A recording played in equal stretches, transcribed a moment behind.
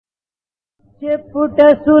చెప్పుట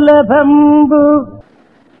సులభంబు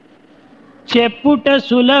చెప్పుట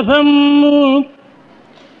సులభము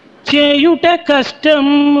చేయుట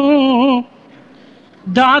కష్టము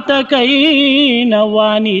దాతకైన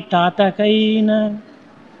వాని తాతకైన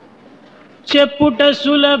చెప్పుట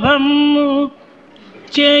సులభము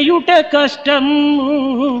చేయుట కష్టము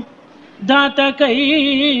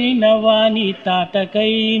దాతకైన వాని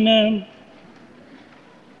తాతకైన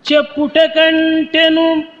చెప్పుట కంటెను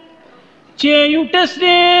చేయుట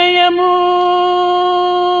శ్రేయము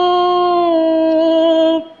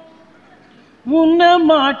ఉన్న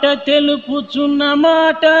మాట తెలుపుచున్న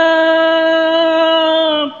మాట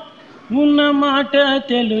ఉన్న మాట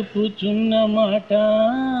తెలుపుచున్న మాట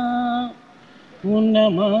ఉన్న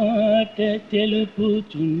మాట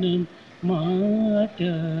తెలుపుచున్న మాట.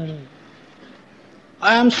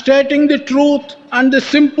 I am stating the truth and the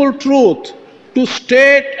simple truth. To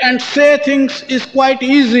state and say things is quite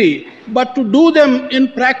easy, but to do them in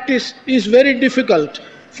practice is very difficult.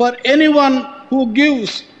 For anyone who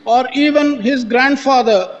gives, or even his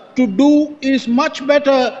grandfather, to do is much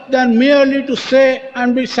better than merely to say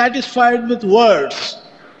and be satisfied with words.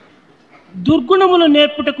 దుర్గుణములు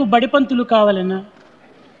నేర్పుటకు Badipantulu కావాలనా?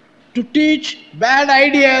 To teach bad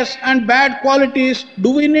ideas and bad qualities,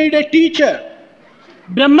 do we need a teacher?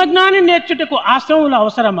 బ్రహ్మజ్ఞాని నేర్చుటకు ఆశ్రమములు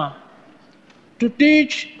అవసరమా? To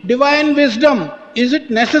teach divine wisdom, is it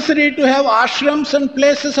necessary to have ashrams and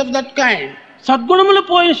places of that kind? సద్గుణములు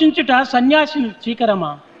పోషించుట సన్యాసిని స్వీకరమా?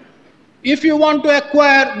 If you want to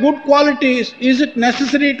acquire good qualities, is it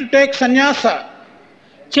necessary to take sannyasa?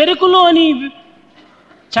 చెరుకులోని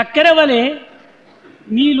చక్కెర వలె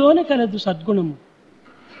నీలోనే కలదు సద్గుణము.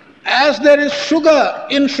 As there is sugar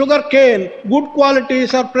in sugar cane, good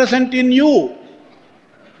qualities are present in you.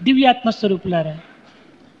 దివ్యాత్మస్వరూపులారా,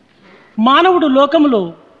 మానవుడు లోకములో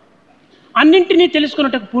అన్నింటినీ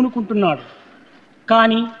తెలుసుకున్నటకు పూనుకుంటున్నాడు,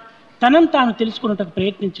 కానీ తనను తాను తెలుసుకున్నటకు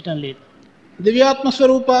ప్రయత్నించటం లేదు. Divyatma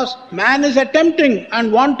Swarupas, man is attempting and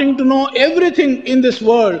wanting to know everything in this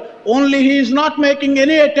world, only he is not making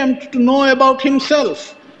any attempt to know about himself.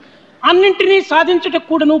 అన్నింటినీ సాధించుటకు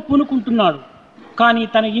కూడాను పూనుకుంటున్నాడు, కానీ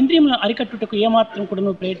తన ఇంద్రియములను అరికట్టుటకు ఏమాత్రం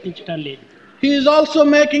కూడాను ప్రయత్నించటం లేదు. He is also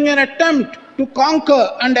making an attempt to conquer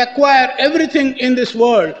and acquire everything in this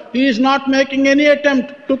world. He is not making any attempt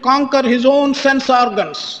to conquer his own sense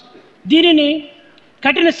organs. దీనిని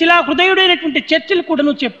కఠిన శిలా హృదయుడైనటువంటి చర్చిలు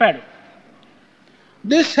కూడాను చెప్పాడు.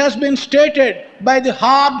 This has been stated by the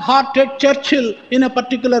hard-hearted Churchill in a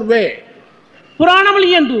particular way. పురాణముల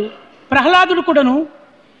యందు ప్రహ్లాదుడు కూడాను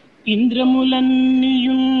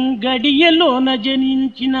ఇంద్రములన్నీయుం గడియలోన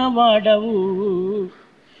జనించిన వాడవు,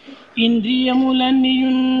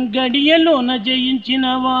 ఇంద్రియములన్నీయుం గడియలోన జయించిన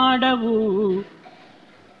వాడవు,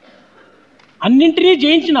 అన్నింటినీ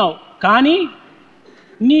జయించినావు కానీ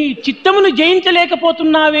నీ చిత్తమును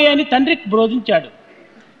జయించలేకపోతున్నావే అని తండ్రికి బోధించాడు.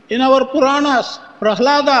 In our Puranas,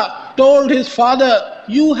 Prahlada told his father,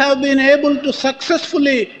 you have been able to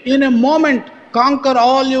successfully in a moment conquer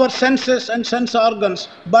all your senses and sense organs,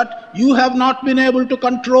 but you have not been able to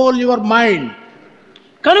control your mind.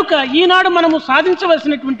 కనుక ఈనాడు మనము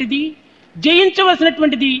సాధించవలసినటువంటిది,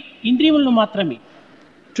 జయించవలసినటువంటిది ఇంద్రియములను మాత్రమే.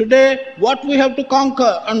 Today what we have to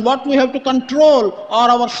conquer and what we have to control are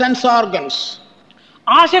our sense organs.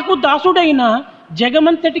 ఆశకు దాసుడైన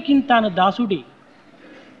జగమంతటికి తాను దాసుడే.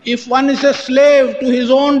 If one is a slave to his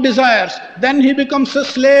own desires, then he becomes a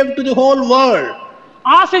slave to the whole world.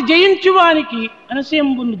 ఆశ జయించువానికి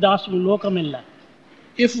అనసేంబును దాసుడు లోకమెల్ల.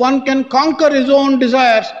 If one can conquer his own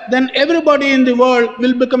desires, then everybody in the world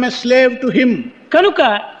will become a slave to him. కనుక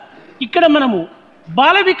ఇక్కడ మనము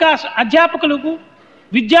బాల వికాస్ అధ్యాపకులకు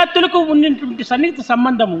విద్యార్థులకు ఉన్నటువంటి సన్నిహిత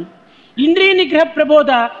సంబంధము ఇంద్రియ నిగ్రహ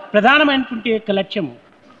ప్రబోధ ప్రధానమైనటువంటి యొక్క లక్ష్యము.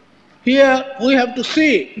 Here we have to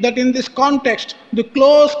see that in this context, the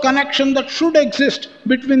close connection that should exist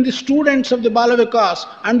between the students of the Balvikas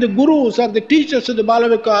and the gurus or the teachers of the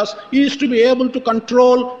Balvikas is to be able to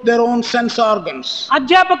control their own sense organs.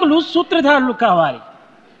 అధ్యాపకులు సూత్రధారులు కావాలి,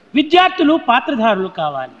 విద్యార్థులు పాత్రధారులు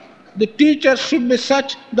కావాలి. The teachers should be such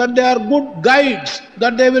that they are good guides,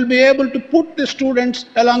 that they will be able to put the students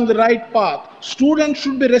along the right path. Students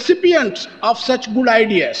should be recipients of such good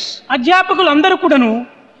ideas. అధ్యాపకులు అందరూ కూడాను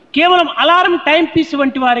కేవలం alarm time piece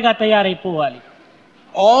వంటి వారిగా తయారైపోవాలి.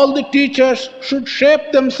 All the teachers should shape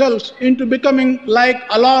themselves into becoming like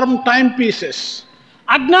alarm timepieces.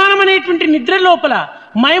 అజ్ఞానం అనేటువంటి నిద్ర లోపల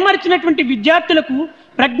మైమరిచినటువంటి విద్యార్థులకు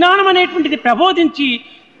ప్రజ్ఞానం అనేటువంటిది ప్రబోధించి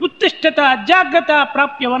ఉత్తిష్టత జాగ్రత్త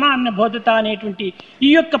ప్రాప్యవన అన్న బోధత అనేటువంటి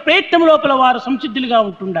ఈ యొక్క ప్రయత్నం లోపల వారు సంసిద్ధులుగా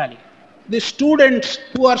ఉంటుండాలి. The students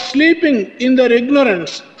who are sleeping in their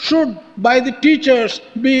ignorance should by the teachers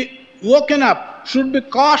be woken up should be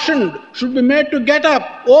cautioned, should be made to get up,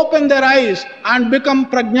 open their eyes and become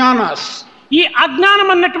prajnanas. ఈ అజ్ఞానం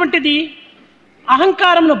అన్నటువంటిది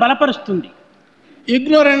అహంకారమును బలపరుస్తుంది.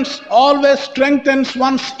 Ignorance always strengthens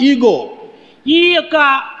one's ego. ఈ యొక్క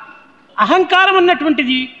అహంకారం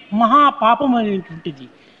అన్నటువంటిది మహా పాపమైనటువంటిది.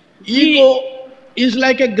 Ego is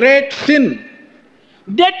like a great sin.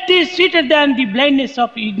 That is sweeter than the blindness of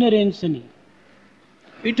ignorance అని.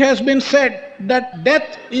 It has been said that death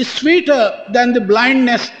is sweeter than the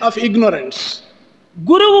blindness of ignorance.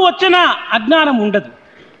 గురువు వచ్చిన అజ్ఞానం ఉండదు,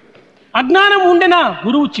 అజ్ఞానం ఉండినా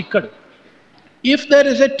గురువు చిక్కడు. If there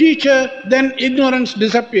is a teacher, then ignorance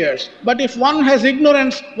disappears. But if one has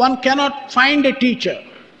ignorance, one cannot find a teacher.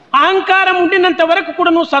 అహంకారం ఉండినంత వరకు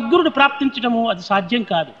కూడా నువ్వు సద్గురుడు ప్రాప్తించడము అది సాధ్యం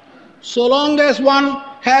కాదు. So long as one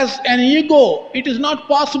has an ego, it is not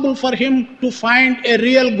possible for him to find a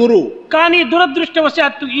real guru. కానీ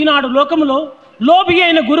దురదృష్టవశాత్తు ఈనాడు లోకములో లోభి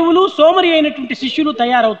అయిన గురువులు, సోమరి అయినటువంటి శిష్యులు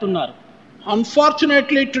తయారవుతున్నారు.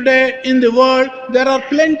 Unfortunately, today in the world, there are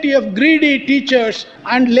plenty of greedy teachers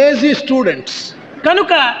and lazy students.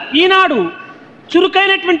 కనుక ఈనాడు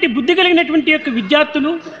చురుకైనటువంటి బుద్ధి కలిగినటువంటి యొక్క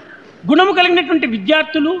విద్యార్థులు, గుణము కలిగినటువంటి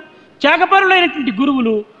విద్యార్థులు, త్యాగపరులైనటువంటి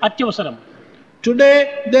గురువులు అత్యవసరం. Today,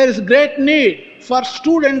 there is great need for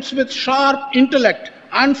students with sharp intellect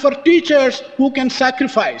and for teachers who can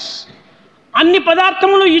sacrifice. అన్ని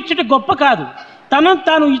పదార్థములు ఇచ్చుట గొప్ప కాదు, తనను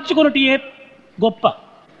తాను ఇచ్చుకొనుటయే గొప్ప.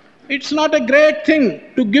 It's not a great thing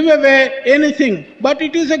to give away anything, but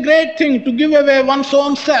it is a great thing to give away one's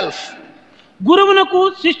own self. గురువునకు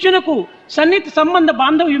శిష్యునకు సన్నిహిత సంబంధ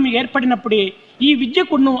బాంధవ్యం ఏర్పడినప్పుడే ఈ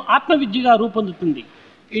విద్యకును ఆత్మ విద్యగా రూపొందుతుంది.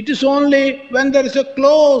 It is only when there is a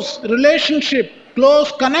close relationship, close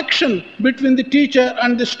connection between the teacher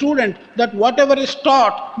and the student that whatever is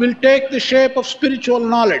taught will take the shape of spiritual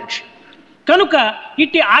knowledge. కనుక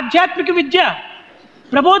ఇట్టి ఆధ్యాత్మిక విద్య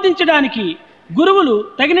ప్రబోధించడానికి గురువులు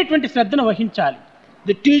తగినటువంటి శ్రద్ధను వహించాలి.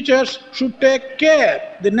 The teachers should take care,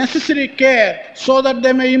 the necessary care, so that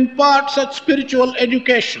they may impart such spiritual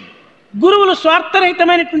education. గురువులు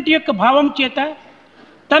స్వార్థరహితమైనటువంటి యొక్క భావం చేత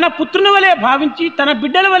తన పుత్రుని వలె భావించి, తన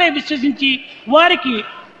బిడ్డల వలె విశ్వసించి వారికి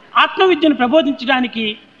ఆత్మవిద్యను ప్రబోధించడానికి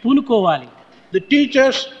పూనుకోవాలి. The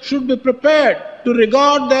teachers should be prepared to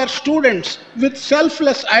regard their students with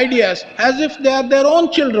selfless ideas as if they are their own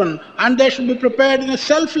children, and they should be prepared in a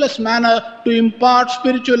selfless manner to impart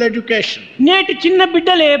spiritual education. నేటి చిన్న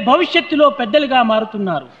బిడ్డలే భవిష్యత్తులో పెద్దలుగా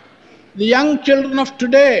మారుతున్నారు. The young children of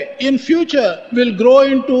today in future will grow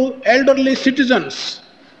into elderly citizens.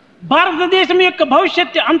 భారతదేశం యొక్క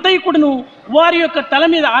భవిష్యత్తు అంతైకుడును వారి యొక్క తల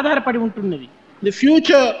మీద ఆధారపడి ఉంటున్నది. The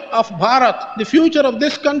future of Bharat, the future of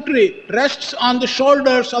this country rests on the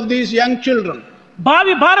shoulders of these young children.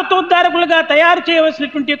 భావి భారతోద్ధారకులుగా తయారు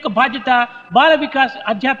చేయవలసినటువంటి యొక్క బాధ్యత బాల వికాస్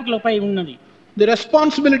అధ్యాపకులపై ఉన్నది. The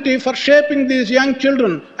responsibility for shaping these young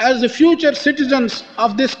children as the future citizens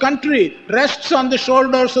of this country rests on the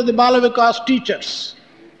shoulders of the Balvikas teachers.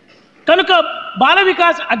 కనుక బాల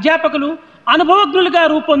వికాస్ అధ్యాపకులు అనుభవజ్ఞులుగా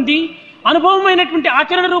రూపొంది అనుభవమైనటువంటి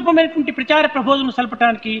ఆచరణ రూపమైనటువంటి ప్రచార ప్రబోధనలు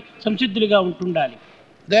సల్పడానికి సంసిద్ధులుగా ఉంటుండాలి.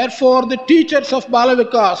 Therefore, the teachers of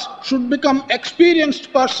Balvikas should become experienced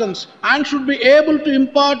persons and should be able to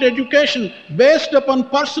impart education based upon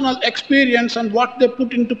personal experience and what they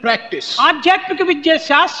put into practice. ఆధ్యాత్మిక విద్య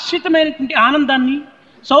శాశ్వతమైనటువంటి ఆనందాన్ని,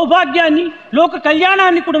 సౌభాగ్యాన్ని, లోక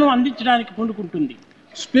కళ్యాణాన్ని కూడా అందించడానికి పూనుకుంటుంది.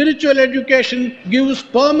 Spiritual education gives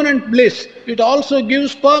permanent bliss. It also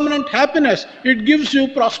gives permanent happiness. It gives you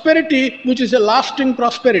prosperity, which is a lasting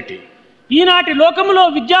prosperity. ఈనాటి లోకములో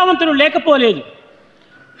విద్యావంతులు లేకపోలేదు.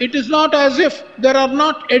 It is not as if there are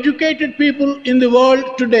not educated people in the world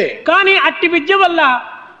today. కానీ అట్టి విద్య వల్ల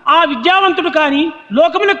ఆ విద్యావంతుడు కానీ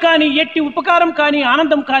లోకములకు కానీ ఎట్టి ఉపకారం కానీ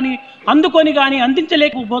ఆనందం కానీ అందుకొని కానీ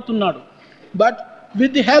అందించలేకపోతున్నాడు. But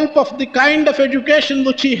with the help of the kind of education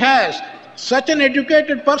which he has, such an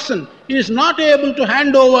educated person is not able to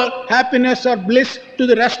hand over happiness or bliss to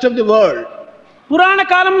the rest of the world. పురాణ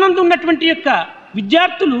కాలం నందు ఉన్నటువంటి యొక్క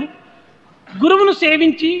విద్యార్థులు గురువును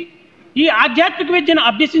సేవించి ఈ ఆధ్యాత్మిక విద్యను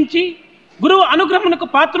అభ్యసించి గురువు అనుగ్రహమునకు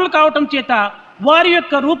పాత్రలు కావటం చేత వారి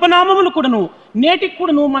యొక్క రూపనామములు కూడాను నేటికి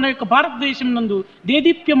కూడాను మన యొక్క భారతదేశం నందు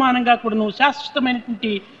దేదీప్యమానంగా కూడాను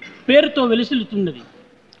శాశ్వతమైనటువంటి పేరుతో వెలిసిల్లుతున్నది.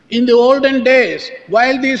 In the olden days,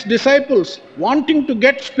 while these disciples wanting to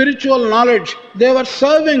get spiritual knowledge, they were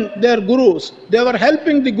serving their gurus, they were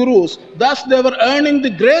helping the gurus, thus they were earning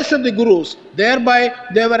the grace of the gurus, thereby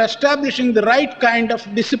they were establishing the right kind of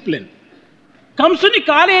discipline. కంసుని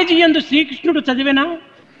college యందు శ్రీకృష్ణుడు చదివేనా?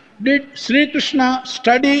 Did Sri Krishna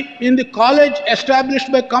study in the college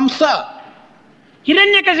established by Kamsa?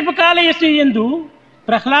 Hiranyakashipa college యందు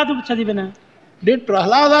ప్రహ్లాదుడు చదివేనా? Did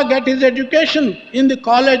Prahlada get his education in the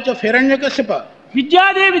college of Hiranyakasipa?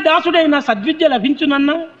 Vidyadevi దాసుడైన సద్విద్య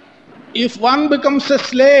లభించునన్నా? If one becomes a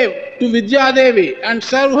slave to Vidya Devi and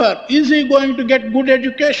serve her, is he going to get good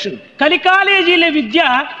education? కలికాలేజీల విద్య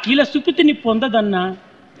ఇలా సుకృతిని పొందదన్నా?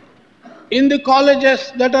 In the colleges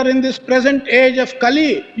that are in this present age of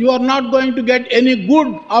Kali, you are not going to get any good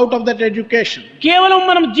out of that education. కేవలం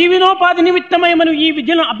మనం జీవనోపాధి నిమిత్తమై మనం ఈ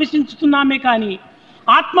విద్యను అభ్యసించుతున్నామే కానీ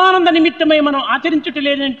ఆత్మానంద నిమిత్తమై మనం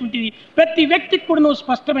ఆచరించటలేనటువంటిది ప్రతి వ్యక్తికి కూడా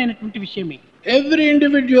స్పష్టమైనటువంటి విషయమే. Every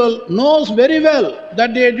individual knows very well that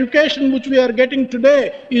the education which we are getting today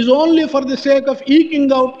is only for the sake of eking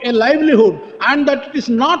out a livelihood, and that it is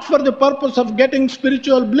not for the purpose of getting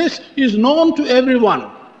spiritual bliss is known to everyone.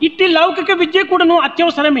 ఇట్టి లౌకిక విద్య కూడాను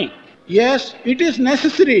అత్యవసరమే. Yes, it is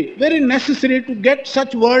necessary, very necessary to get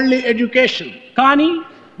such worldly education. కానీ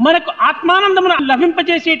మనకు ఆత్మానందమును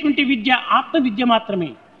లభింపజేసేటువంటి విద్య ఆత్మ విద్య మాత్రమే.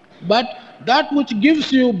 But that which gives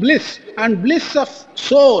you bliss and bliss of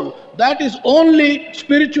soul, that is only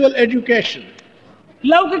spiritual education.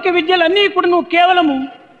 లౌకిక విద్యలన్నీ కూడాను కేవలము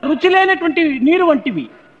రుచి లేనటువంటి నీరు వంటివి.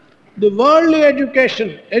 The worldly education,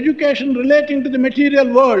 education relating to the material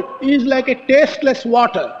world, is like a tasteless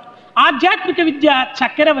water. ఆధ్యాత్మిక విద్య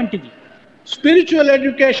చక్కెర వంటిది. Spiritual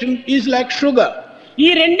education is like sugar. ఈ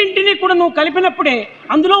రెండింటినీ కూడా నువ్వు కలిపినప్పుడే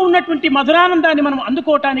అందులో ఉన్నటువంటి మధురానందాన్ని మనం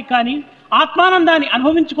అందుకోవటానికి కానీ ఆత్మానందాన్ని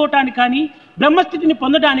అనుభవించుకోవటానికి కానీ బ్రహ్మస్థితిని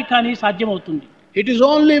పొందడానికి కానీ సాధ్యమవుతుంది. It is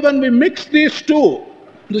only when we mix these two,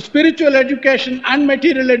 the spiritual education and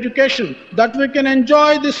material education, that we can enjoy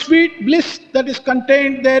the sweet bliss that is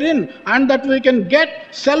contained therein, and that we can get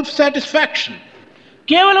self-satisfaction.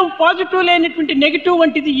 కేవలం positive లేనటువంటి negative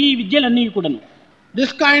వంటిది ఈ విద్యలన్నీ కూడాను.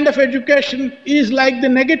 This kind of education is like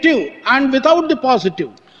the negative and without the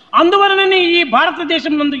positive. అందువలననే ఈ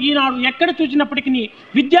భారతదేశం నందు ఈనాడు ఎక్కడ చూసినప్పటికీ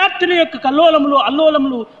విద్యార్థుల యొక్క కల్లోలములు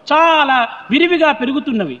అల్లోలములు చాలా విరివిగా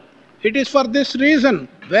పెరుగుతున్నవి. It is for this reason,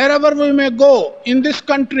 wherever we may go in this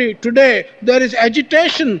country today, there is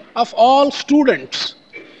agitation of all students.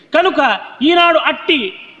 కనుక ఈనాడు అట్టి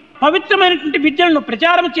పవిత్రమైనటువంటి విద్యలను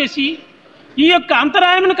ప్రచారం చేసి ఈ యొక్క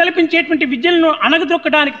అంతరాయమును కల్పించేటువంటి విద్యలను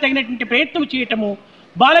అణగదొక్కడానికి తగినటువంటి ప్రయత్నం చేయటము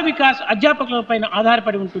బాల వికాస్ అధ్యాపకులపైన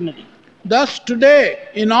ఆధారపడి ఉంటున్నది. Thus today,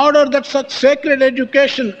 in order that such sacred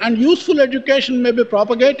education and useful education may be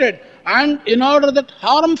propagated, and in order that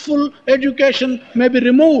harmful education may be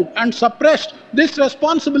removed and suppressed, this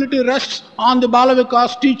responsibility rests on the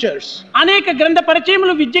Balvikas teachers. అనేక గ్రంథ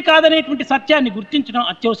పరిచయములు విద్య కాదనేటువంటి సత్యాన్ని గుర్తించడం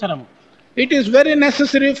అత్యవసరం. It is very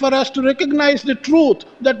necessary for us to recognize the truth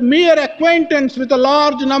that mere acquaintance with a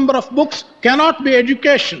large number of books cannot be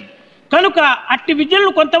education. కనుక అట్టి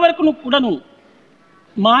విద్యలను కొంతవరకు కూడాను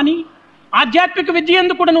మాని ఆధ్యాత్మిక విద్య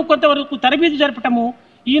యందు కూడాను కొంతవరకు తరబేదు జరపటము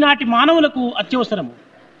ఈనాటి మానవులకు అత్యవసరము.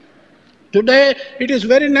 Today it is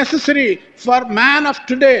very necessary for man of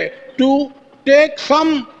today to take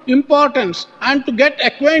some importance and to get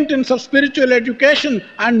acquaintance of spiritual education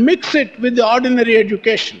and mix it with the ordinary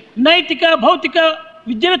education. నైతిక భౌతిక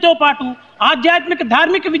విద్యలతో పాటు ఆధ్యాత్మిక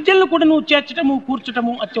ధార్మిక విద్యలను కూడాను చేర్చటము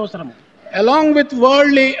కూర్చటము అత్యవసరము. Along with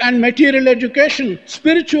worldly and material education,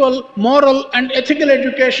 spiritual, moral and ethical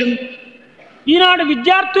education. ఈనాడు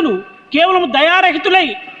విద్యార్థులు కేవలం దయారహితులై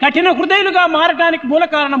కఠిన హృదయులుగా మారడానికి మూల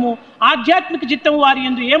కారణము ఆధ్యాత్మిక చిత్తం వారి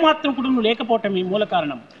యందు ఏమాత్రం కూడా లేకపోవటమే మూల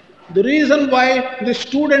కారణం. The reason why the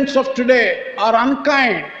students of today are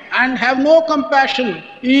unkind and have no compassion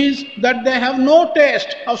is that they have no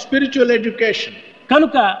taste of spiritual education.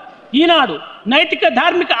 కనుక ఈనాడు నైతిక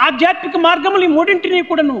ధార్మిక ఆధ్యాత్మిక మార్గములు ఈ మూడింటిని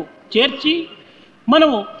కూడాను చేర్చి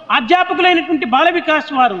మనము అధ్యాపకులైనటువంటి బాల వికాస్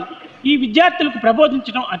వారు ఈ విద్యార్థులకు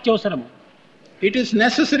ప్రబోధించడం అత్యవసరము. It is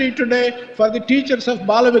necessary today for the teachers of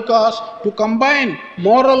Balvikas to combine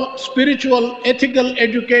moral, spiritual, ethical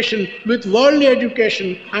education with worldly education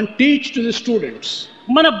and teach to the students.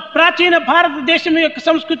 మన ప్రాచీన భారతదేశం యొక్క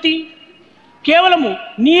సంస్కృతి కేవలము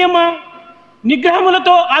నియమ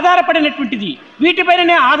నిగ్రహములతో ఆధారపడినటువంటిది,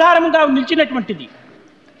 వీటిపైనే ఆధారముగా నిలిచినటువంటిది.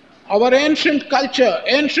 Our ancient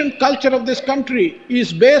culture of this country is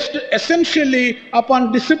based essentially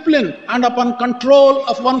upon discipline and upon control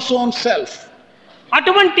of one's own self.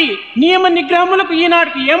 అటువంటి నియమ నిగ్రహములకు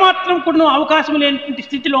ఈనాటికి ఏమాత్రం కూడా అవకాశం లేనటువంటి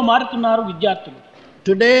స్థితిలో మారుతున్నారు విద్యార్థులు.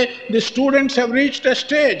 Today the students have reached a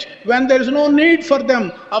stage when there is no need for them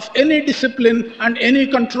of any discipline and any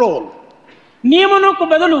control. నియమమునకు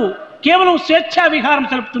బదులు కేవలం స్వేచ్ఛా విహారం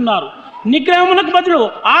సలుపుతున్నారు, నిగ్రహమునకు బదులు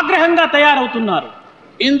ఆగ్రహంగా తయారవుతున్నారు.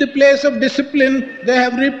 In the place of discipline, they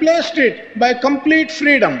have replaced it by complete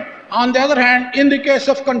freedom. On the other hand, in the case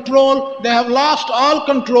of control, they have lost all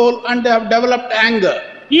control and they have developed anger.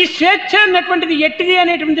 ఈ స్వేచ్ఛ అన్నటువంటిది ఎట్టిది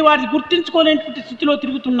అనేటువంటి వారిని గుర్తించుకోలేనటువంటి స్థితిలో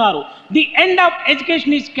తిరుగుతున్నారు. The end of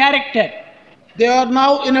education is character. They are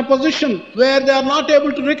now in a position where they are not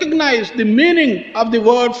able to recognize the meaning of the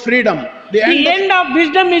word freedom. The end of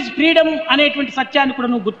wisdom is freedom అనేటువంటి సత్యాన్ని కూడా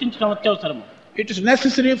నువ్వు గుర్తించడం అత్యవసరము. It is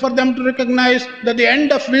necessary for them to recognize that the end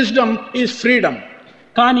of wisdom is freedom.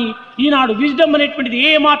 కానీ ఈనాడు wisdom అనేటువంటిది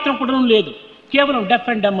ఏ మాత్రం కూడా లేదు, కేవలం డెఫ్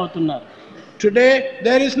అండ్ డమ్ అవుతున్నారు. Today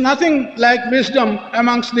there is nothing like wisdom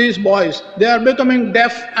amongst these boys. They are becoming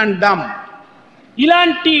deaf and dumb.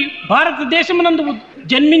 ఇలాంటి భారతదేశమునందు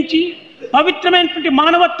జన్మించి పవిత్రమైనటువంటి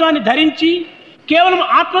మానవత్వాన్ని ధరించి కేవలం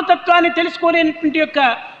ఆత్మతత్వాన్ని తెలుసుకోలేనటువంటి యొక్క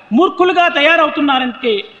మూర్ఖులుగా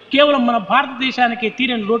తయారవుతున్నారంటే కేవలం మన భారతదేశానికి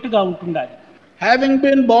తీరని లోటుగా ఉంటుండాలి. Having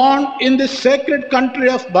been born in this sacred country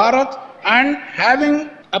of Bharat and having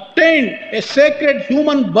obtained a sacred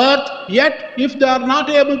human birth, yet if they are not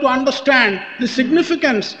able to understand the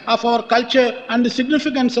significance of our culture and the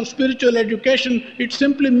significance of spiritual education, it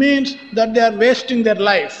simply means that they are wasting their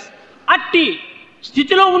life. అట్టి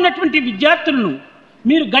స్థితిలో ఉన్నటువంటి విద్యార్థులను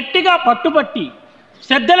మీరు గట్టిగా పట్టుబట్టి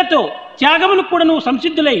శ్రద్ధలతో త్యాగములకు కూడాను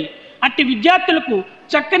సంసిద్ధులై అట్టి విద్యార్థులకు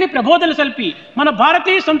చక్కని ప్రబోధనలు సల్పి మన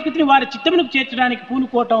భారతీయ సంస్కృతిని వారి చిత్తమునకు చేర్చడానికి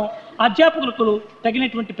పూనుకోవటం అధ్యాపకులకు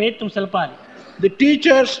తగినటువంటి ప్రయత్నం సల్పాలి. The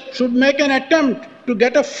teachers should make an attempt to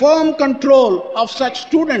get a firm control of such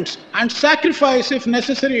students and sacrifice if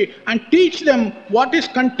necessary and teach them what is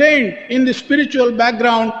contained in the spiritual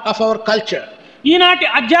background of our culture. ఈనాటి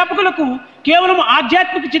అధ్యాపకులకు కేవలం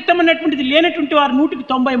ఆధ్యాత్మిక చిత్తం అనేటువంటిది లేనటువంటి వారు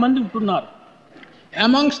 190 మంది ఉంటున్నారు.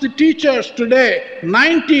 Amongst the teachers today,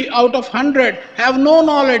 90 out of 100 have no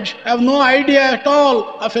knowledge, have no idea at all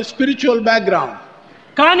of a spiritual background.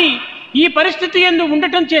 కానీ ఈ పరిస్థితి యందు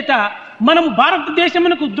ఉండటం చేత మనం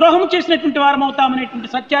భారతదేశమునకు ద్రోహం చేసినటువంటి వారం అవుతామనేటువంటి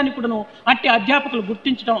సత్యాన్ని కూడాను అట్టి అధ్యాపకులు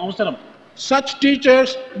గుర్తించడం అవసరం. Such teachers,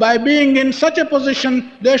 by being in such a position,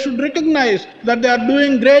 they should recognize that they are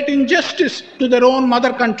doing great injustice to their own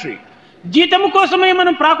mother country. జీతము కోసమే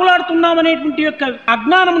మనం ప్రాకులాడుతున్నామనేటువంటి యొక్క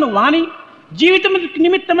అజ్ఞానమును వాని జీవితం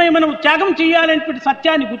నిమిత్తమై మనం త్యాగం చేయాలనేటువంటి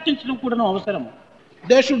సత్యాన్ని గుర్తించడం కూడాను అవసరం.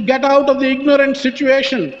 They should get out of the ignorant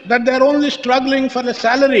situation that they are only struggling for a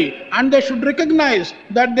salary, and they should recognize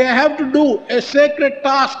that they have to do a sacred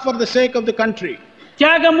task for the sake of the country.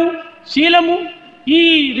 త్యాగము శీలము ఈ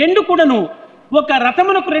రెండు కూడాను ఒక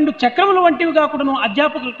రథమునకు రెండు చక్రముల వంటివిగా కూడాను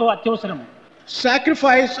అధ్యాపకులకు అత్యవసరము.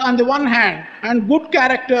 Sacrifice on the one hand and good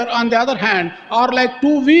character on the other hand are like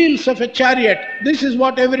two wheels of a chariot. This is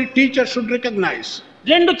what every teacher should recognize.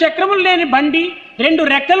 రెండు చక్రములు లేని బండి, రెండు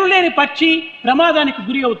రెక్కలు లేని పక్షి ప్రమాదానికి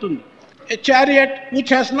గురి అవుతుంది. A chariot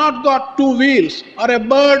which has not got two wheels or a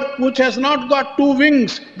bird which has not got two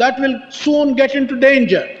wings, that will soon get into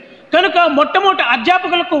danger. కనుక మొట్టమొదటి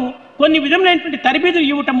అధ్యాపకులకు కొన్ని విధములైనటువంటి తరబేదులు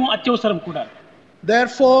ఇవ్వటము అత్యవసరం కూడా.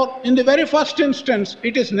 Therefore, in the very first instance,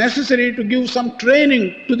 it is necessary to give some training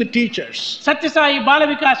to the teachers. Sathya Sai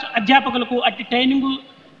Bal Vikas అధ్యాపకులకు అట్టి ట్రైనింగ్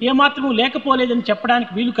ఏమాత్రము లేకపోలేదని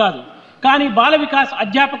చెప్పడానికి వీలు కాదు. కానీ బాలవికాస్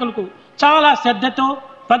అధ్యాపకులకు చాలా శ్రద్ధతో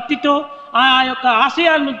భక్తితో ఆ యొక్క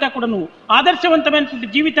ఆశయాలంతా కూడాను ఆదర్శవంతమైనటువంటి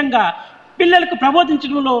జీవితంగా పిల్లలకు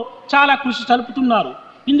ప్రబోధించడంలో చాలా కృషి సలుపుతున్నారు.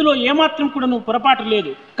 ఇందులో ఏమాత్రం కూడాను పొరపాటు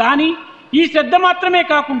లేదు. కానీ ఈ శ్రద్ధ మాత్రమే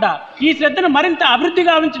కాకుండా ఈ శ్రద్ధను మరింత అభివృద్ధి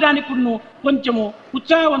గావించడానికి కూడాను కొంచెము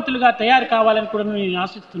ఉత్సాహవంతులుగా తయారు కావాలని కూడా నేను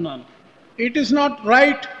ఆశిస్తున్నాను. It is not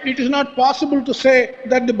right, it is not possible to say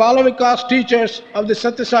that the Balvikas teachers of the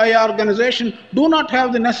Satya Sai organization do not have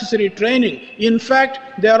the necessary training. In fact,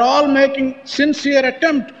 they are all making sincere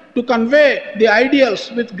attempt to convey the ideals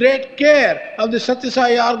with great care of the Satya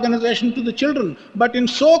Sai organization to the children. But in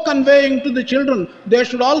so conveying to the children, they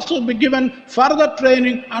should also be given further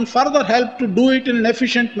training and further help to do it in an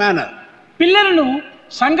efficient manner. పిల్లలను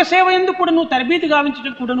సంఘ సేవ యందు కూడాను తరబేతి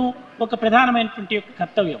గావించడం కూడాను ఒక ప్రధానమైనటువంటి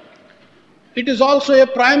కర్తవ్యం. It is also a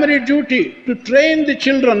primary duty to train the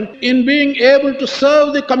children in being able to serve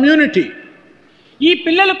the community. ఈ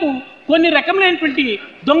పిల్లలకు కొన్ని రకమైనటువంటి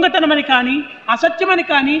దొంగతనమని కానీ అసత్యమని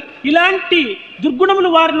కానీ ఇలాంటి దుర్గుణములు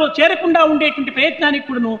వారిలో చేరకుండా ఉండేటువంటి ప్రయత్నానికి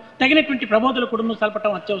కూడాను తగినటువంటి ప్రబోధనలు కూడాను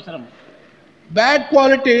సల్పటం అత్యవసరం. Bad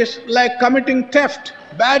qualities like committing theft,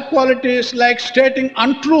 bad qualities like stating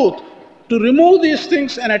untruth, to remove these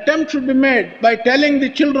things, an attempt should be made by telling the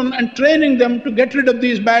children and training them to get rid of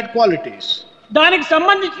these bad qualities. దానికి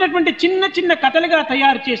సంబంధించినటువంటి చిన్న చిన్న కథలుగా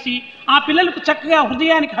తయారు చేసి ఆ పిల్లలకు చక్కగా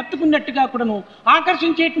హృదయానికి హత్తుకున్నట్టుగా కూడాను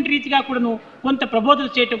ఆకర్షించేటువంటి రీతిగా కూడాను కొంత ప్రబోధన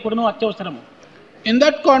చేయటం కూడాను అత్యవసరం. In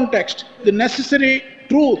that context, the necessary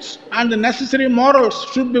truths and the necessary morals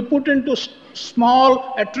should be put into small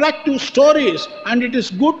attractive stories, and it is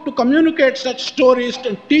good to communicate such stories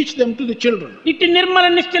and teach them to the children. ఇట్టి నిర్మల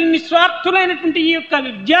నిశ్చల నిస్వార్థులైనటువంటి ఈ యొక్క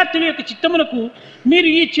విద్యార్థుల యొక్క చిత్తమునకు మీరు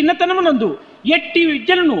ఈ చిన్నతనమునందు ఎట్టి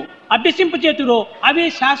విద్యలను అభ్యసింపచేతురో అవే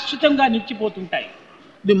శాశ్వతంగా నిలిచిపోతుంటాయి.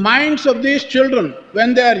 The minds of these children, when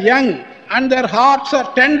they are young and their hearts are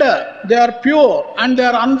tender, they are pure, and they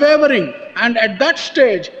are unwavering. And at that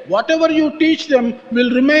stage, whatever you teach them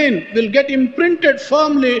will remain, will get imprinted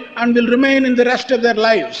firmly and will remain in the rest of their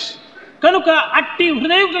lives. కనుక అట్టి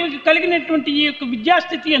హృదయం కలిగినటువంటి ఈ యొక్క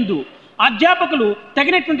విద్యాస్థితి యందు అధ్యాపకులు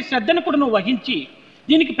తగినటువంటి శ్రద్ధను కూడా వహించి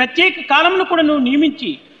దీనికి ప్రత్యేక కాలంను కూడా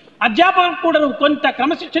నియమించి అధ్యాపకులు కూడా కొంత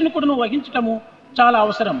క్రమశిక్షణను కూడా వహించటము చాలా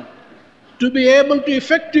అవసరం. To be able to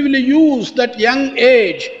effectively use that young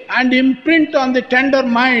age and imprint on the tender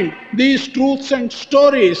mind these truths and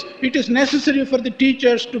stories, it is necessary for the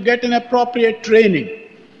teachers to get an appropriate training.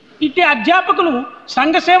 ఇట్టి అధ్యాపకులు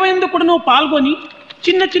సంఘ సేవ యందు కూడా పాల్గొని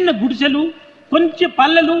చిన్న చిన్న గుడిసెలు, కొంచెం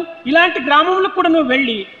పల్లెలు ఇలాంటి గ్రామంలో కూడా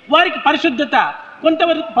వెళ్ళి వారికి పరిశుద్ధత,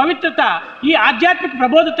 కొంతవరకు పవిత్రత, ఈ ఆధ్యాత్మిక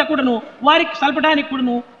ప్రబోధత కూడాను వారికి సల్పడానికి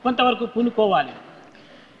కూడాను కొంతవరకు పూనుకోవాలి.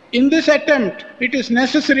 In this attempt, it is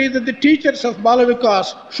necessary that the teachers of Balvikas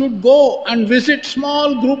should go and visit small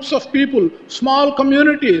groups of people, small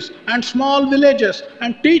communities and small villages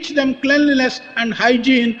and teach them cleanliness and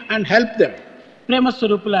hygiene and help them. ప్రేమ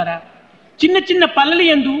స్వరూపులారా, చిన్న చిన్న పల్లెల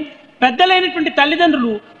యందు పెద్దలైనటువంటి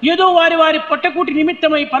తల్లిదండ్రులు ఏదో వారి వారి పొట్టకూటి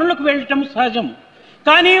నిమిత్తమై పనులకు వెళ్ళటం సహజం.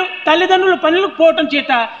 కానీ తల్లిదండ్రులు పనులకు పోవటం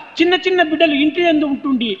చేత చిన్న చిన్న బిడ్డలు ఇంటి యందు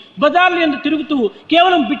ఉంటుండి బజార్ల యందు తిరుగుతూ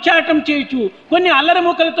కేవలం బిచ్చాటం చేయొచ్చు కొన్ని అల్లరి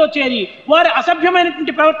మూకలతో చేరి వారి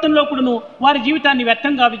అసభ్యమైనటువంటి ప్రవర్తనలో కూడాను వారి జీవితాన్ని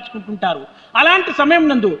వ్యర్థం గావించుకుంటుంటారు. అలాంటి సమయం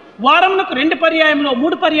నందు వారంకు 2 పర్యాయంలో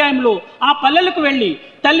 3 పర్యాయంలో ఆ పల్లెలకు వెళ్ళి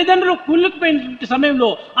తల్లిదండ్రులు కూలికి పోయినటువంటి సమయంలో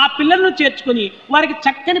ఆ పిల్లలను చేర్చుకొని వారికి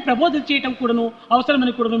చక్కని ప్రబోధన చేయటం కూడాను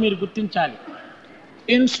అవసరమని కూడాను మీరు గుర్తించాలి.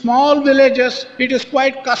 In small villages, it is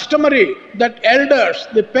quite customary that elders,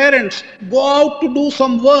 the parents, go out to do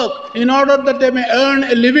some work in order that they may earn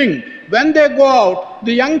a living. When they go out,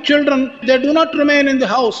 the young children, they do not remain in the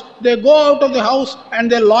house. They go out of the house and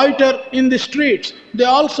they loiter in the streets. They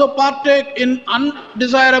also partake in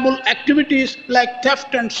undesirable activities like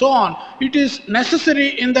theft and so on. It is necessary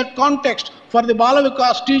in that context for the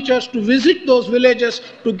Balvikas teachers to visit those villages,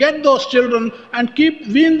 to get those children and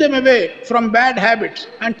wean them away from bad habits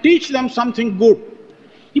and teach them something good.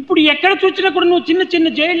 ఇప్పుడు ఎక్కడ చూసినా కూడా చిన్న చిన్న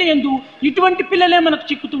జైళ్ళ యందు ఇటువంటి పిల్లలే మనకు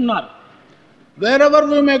చిక్కుతున్నారు. Wherever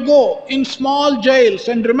we may go, in small jails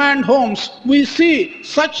and remand homes, we see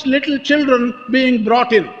such little children being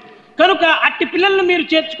brought in. కనుక అట్టి పిల్లలను మీరు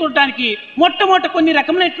చేర్చుకోవడానికి మొట్టమొదట కొన్ని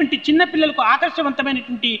రకమైనటువంటి చిన్న పిల్లలకు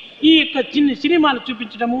ఆకర్షవంతమైనటువంటి ఈ యొక్క చిన్న సినిమాలు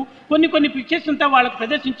చూపించడము, కొన్ని పిక్చర్స్ అంతా వాళ్ళకు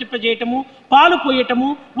ప్రదర్శించజేయటము, పాలు పోయటము,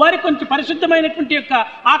 వారికి కొంచెం పరిశుద్ధమైనటువంటి యొక్క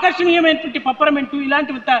ఆకర్షణీయమైనటువంటి పప్పరమెంటు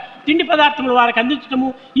ఇలాంటి తిండి పదార్థములు వారికి అందించడము,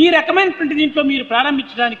 ఈ రకమైనటువంటి దీంట్లో మీరు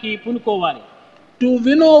ప్రారంభించడానికి పూనుకోవాలి. To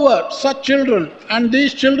win over such children and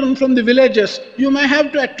these children from the villages, you may have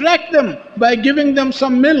to attract them by giving them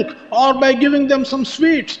some milk or by giving them some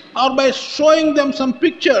sweets or by showing them some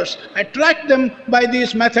pictures. Attract them by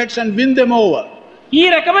these methods and win them over. ఈ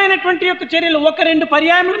రకమైనటువంటి యొక్క చర్యలు 1-2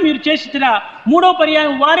 పర్యాయములు మీరు చేసినా 3వ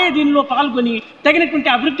పర్యాయం వారే దీనిలో పాల్గొని తగినటువంటి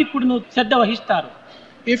అభివృద్ధికి కూడా శ్రద్ధ వహిస్తారు.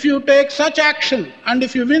 If you take such action and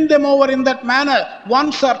if you win them over in that manner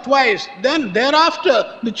once or twice, then thereafter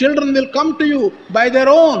the children will come to you by their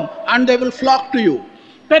own and they will flock to you.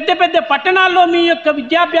 పెద్ద పెద్ద పట్టణాల్లో మీ యొక్క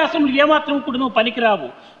విద్యాభ్యాసములు ఏమాత్రం కూడా పనికిరావు.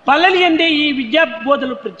 పల్లెల యందే ఈ విద్యా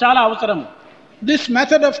బోధనలు చాలా అవసరం. This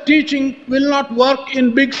method of teaching will not work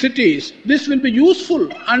in big cities. This will be useful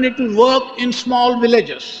and it will work in small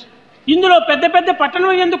villages. ఇందులో పెద్ద పెద్ద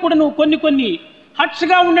పట్టణాల యందు కూడా కొన్ని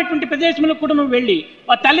హట్స్గా ఉన్నటువంటి ప్రదేశంలో కూడా వెళ్ళి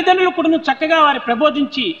ఆ తల్లిదండ్రులు కూడా చక్కగా వారి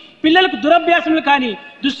ప్రబోధించి పిల్లలకు దురభ్యాసములు కానీ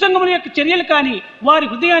దుస్సంగముల యొక్క చర్యలు కానీ వారి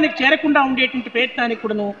హృదయానికి చేరకుండా ఉండేటువంటి ప్రయత్నానికి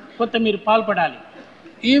కూడా కొంత మీరు పాల్పడాలి.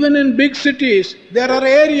 Even in big cities, there are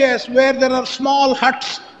areas where there are small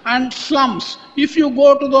huts and slums. If you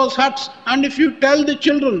go to those huts and if you tell the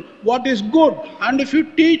children what is good and if you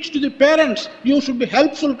teach to the parents, you should be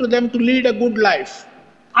helpful to them to lead a good life.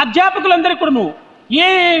 అధ్యాపకులందరూ కూడా ఏ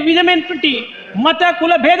విధమైనటువంటి మత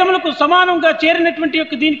కుల భేదములకు సమానంగా చేరినటువంటి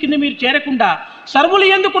యొక్క దీని కింద మీరు చేరకుండా సర్వుల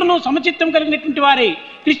యందు కూడా సమచిత్తం కలిగినటువంటి వారే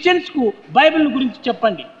క్రిస్టియన్స్కు బైబిల్ గురించి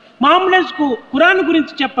చెప్పండి, మామ్లెన్స్కు ఖురాన్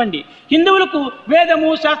గురించి చెప్పండి, హిందువులకు వేదము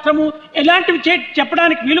శాస్త్రము ఇలాంటివి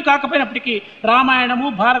చెప్పడానికి వీలు కాకపోయినప్పటికీ రామాయణము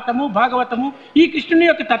భారతము భాగవతము ఈ కృష్ణుని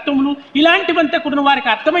యొక్క తత్వములు ఇలాంటివంతా కూడా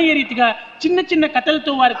వారికి అర్థమయ్యే రీతిగా చిన్న చిన్న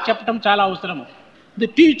కథలతో వారికి చెప్పడం చాలా అవసరము. The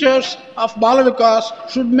teachers of Balvikas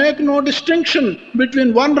should make no distinction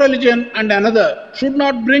between one religion and another, should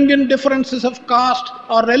not bring in differences of caste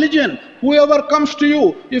or religion. Whoever comes to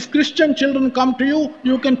you, if Christian children come to you,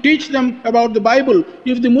 you can teach them about the Bible.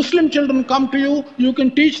 If the Muslim children come to you, you can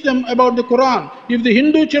teach them about the Quran. If the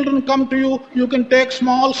Hindu children come to you, you can take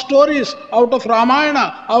small stories out of Ramayana,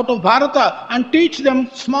 out of Bharata, and teach them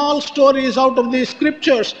small stories out of the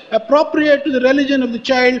scriptures appropriate to the religion of the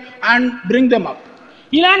child and bring them up.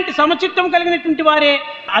 ఇలాంటి సమచిత్తం కలిగినటువంటి వారే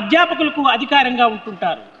అధ్యాపకులకు అధికారంగా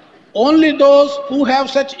ఉంటుంటారు. Only those who have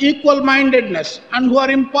such equal-mindedness and who are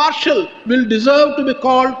impartial will deserve to be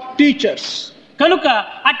called teachers. కనుక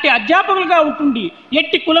అట్టి అధ్యాపకులుగా ఉంటుంది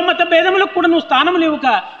ఎట్టి కులమత భేదములకు కూడా స్థానం లేవుక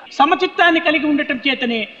సమచిత్తాన్ని కలిగి ఉండటం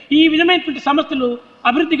చేతనే ఈ విధమైనటువంటి సమస్యలు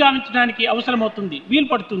అభివృద్ధి గావించడానికి అవసరమవుతుంది, వీలు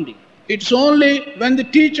పడుతుంది. It's only when the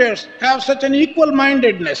teachers have such an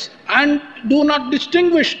equal-mindedness and do not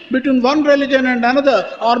distinguish between one religion and another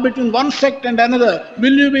or between one sect and another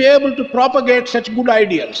will you be able to propagate such good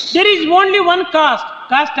ideals. There is only one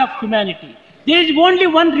caste of humanity. There is only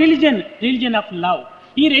one religion of love.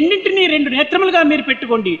 ఈ రెండింటిని రెండు నేత్రములుగా మీరు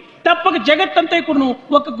పెట్టుకోండి, తప్పక జగత్తంతా కూడా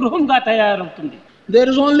ఒక గృహంగా తయారవుతుంది. There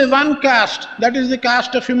is only one caste, that is the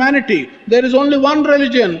caste of humanity. There is only one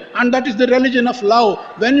religion, and that is the religion of love.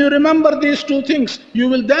 When you remember these two things, you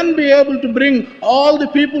will then be able to bring all the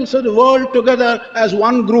peoples of the world together as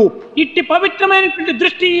one group. ఇట్టి పవిత్రమైనటువంటి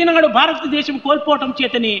దృష్టి ఈనాడు భారతదేశం కోల్పోవటం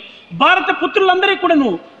చేతని భారత పుత్రులందరికీ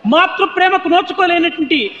కూడాను మాతృ ప్రేమకు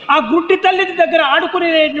నోచుకోలేనటువంటి ఆ గుడ్డి తల్లి దగ్గర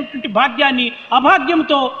ఆడుకునేటువంటి భాగ్యాన్ని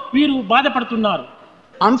అభాగ్యంతో వీరు బాధపడుతున్నారు.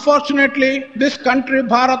 Unfortunately, this country,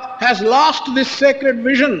 Bharat, has lost this sacred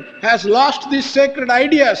vision, has lost these sacred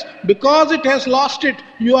ideas. Because it has lost it,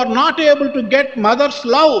 you are not able to get mother's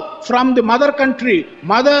love from the mother country.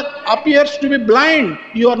 Mother appears to be blind.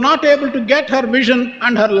 You are not able to get her vision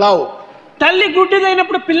and her love. తల్లి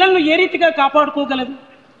గుడ్డిదైనప్పుడు పిల్లలను ఏ రీతిగా కాపాడుకోగలదు?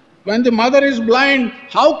 When the mother is blind,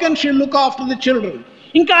 how can she look after the children?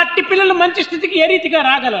 ఇంకా అట్టి పిల్లలు మంచి స్థితికి ఏ రీతిగా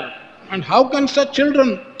రాగలరు? And how can such children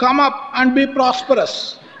come up and be prosperous?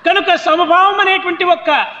 కనుక సమభావం అనేటువంటి ఒక్క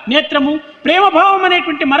నేత్రము, ప్రేమభావం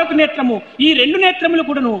అనేటువంటి మరొక నేత్రము, ఈ రెండు నేత్రములు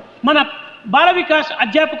కూడాను మన బాల వికాస్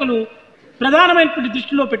అధ్యాపకులు ప్రధానమైనటువంటి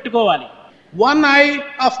దృష్టిలో పెట్టుకోవాలి. One eye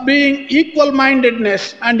of being equal-mindedness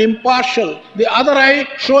and impartial, the other eye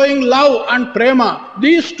showing love and prema.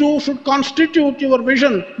 These two should constitute your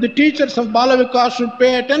vision. The teachers of Balvikas should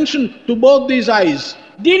pay attention to both these eyes.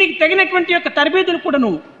 దీనికి తగినటువంటి యొక్క తరబేతులు కూడాను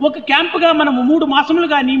ఒక క్యాంపుగా మనము 3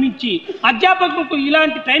 మాసములుగా నియమించి అధ్యాపకులకు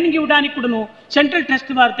ఇలాంటి training ఇవ్వడానికి కూడాను సెంట్రల్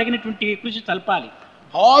ట్రస్ట్ వారు తగినటువంటి కృషి సల్పాలి.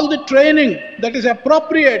 All the training that is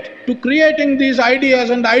appropriate to creating these ideas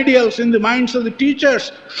and ideals in the minds of the teachers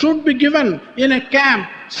should be given in a camp,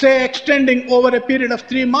 say extending over a period of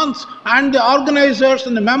 3 months, and the organizers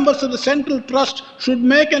and the members of the central trust should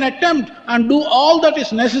make an attempt and do all that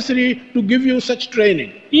is necessary to give you such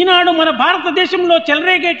training. ఈనాడు మన భారతదేశంలో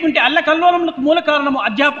చెలరేగేటువంటి అల్లకల్లోలములకు మూల కారణము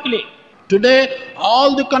అధ్యాపకులే. Today,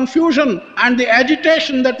 all the confusion and the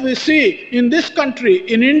agitation that we see in this country,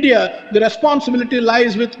 in India, the responsibility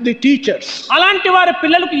lies with the teachers. అలాంటి వారి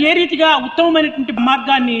పిల్లలకు ఏ రీతిగా ఉత్తమమైనటువంటి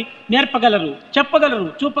మార్గాన్ని నేర్పగలరు, చెప్పగలరు,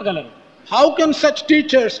 చూపగలరు? How can such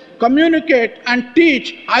teachers communicate and teach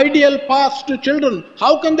ideal paths to children?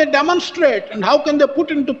 How can they demonstrate and how can they put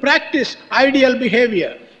into practice ideal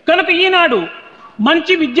behavior? కనుక ఈనాడు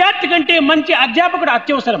మంచి విద్యార్థి కంటే మంచి అధ్యాపకుడు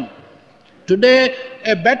అత్యవసరం. Today,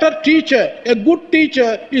 a better teacher, a good teacher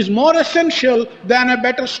is more essential than a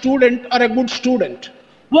better student or a good student.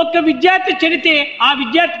 ఒక్క విద్యార్థి చెడితే ఆ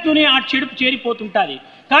విద్యార్థితోనే ఆ చెడుపు చేరిపోతుంటాది.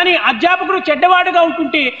 కానీ అధ్యాపకుడు చెడ్డవాడుగా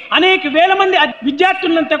ఉంటుంటే అనేక వేల మంది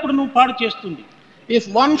విద్యార్థులంతా కూడా నువ్వు పాడు చేస్తుంది. If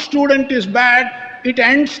one student is bad, it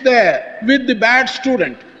ends there with the bad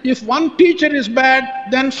student. If one teacher is bad,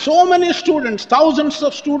 then so many students, thousands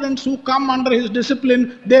of students who come under his discipline,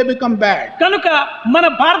 they become bad. కనుక మన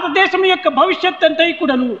భారతదేశం యొక్క భవిష్యత్తు అంతా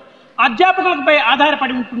కూడాను అధ్యాపకులపై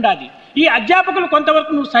ఆధారపడి ఉంటుండాలి. ఈ అధ్యాపకులు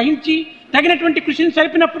కొంతవరకు నువ్వు సహించి తగినటువంటి కృషిని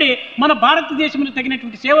సరిపినప్పుడే మన భారతదేశంలో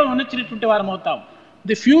తగినటువంటి సేవలు అందించినటువంటి వారం అవుతాం.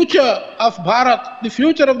 The future of Bharat, the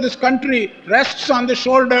future of this country rests on the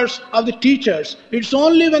shoulders of the teachers. It's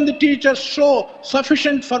only when the teachers show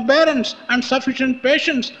sufficient forbearance and sufficient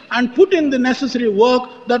patience and put in the necessary work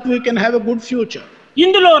that we can have a good future.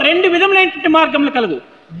 ఇందులో రెండు విధములైనటువంటి మార్గములు కలవు.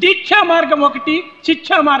 దీక్షా మార్గం ఒకటి,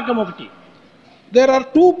 శిక్షా మార్గం ఒకటి. There are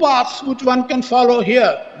two paths which one can follow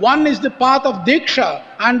here. One is the path of Diksha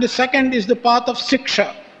and the second is the path of Siksha.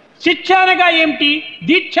 శిక్ష అనగా ఏమిటి,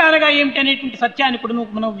 దీక్ష అనగా ఏమిటి అనేటువంటి సత్యాన్ని కూడా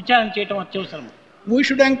మనం విచారణ చేయటం అత్యవసరం. We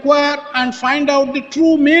should inquire and find out the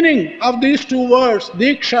true meaning of these two words,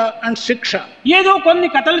 Diksha and Siksha. ఏదో కొన్ని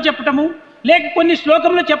కథలు చెప్పటము, లేక కొన్ని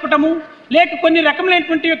శ్లోకములు చెప్పటము, లేక కొన్ని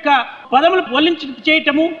రకములైనటువంటి యొక్క పదములు వల్లించి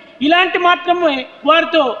చేయటము, ఇలాంటి మాత్రమే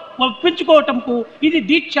వారితో ఒప్పించుకోవటంకు ఇది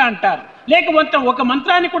దీక్ష అంటారు. లేక ఒక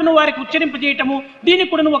మంత్రాన్ని కూడా వారికి ఉచ్చరింపజేయటము, దీనికి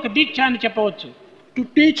కూడా ఒక దీక్ష అని చెప్పవచ్చు. To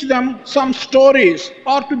teach them some stories,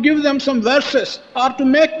 or to give them some verses, or to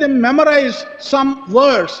make them memorize some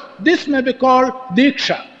words, this may be called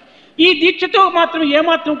diksha. ఈ దీక్షతో మాత్రం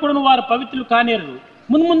ఏమాత్రం కూడా వారు పవిత్రులు కానేరరు,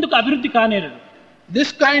 మున్ముందుకు అభివృద్ధి కానేరరు. This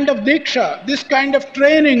kind of diksha, this kind of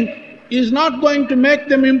training is not going to make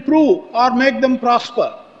them improve or make them prosper.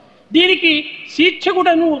 దీనికి శిక్ష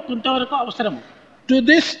కూడాను కొంతవరకు అవసరము. To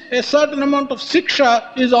this, a certain amount of siksha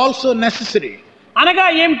is also necessary. అనగా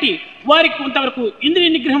ఏమిటి? వారికి కొంతవరకు ఇంద్రియ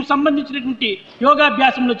నిగ్రహం సంబంధించినటువంటి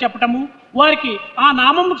యోగాభ్యాసంలో చెప్పటము, వారికి ఆ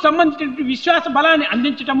నామముకు సంబంధించినటువంటి విశ్వాస బలాన్ని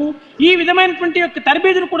అందించటము, ఈ విధమైనటువంటి యొక్క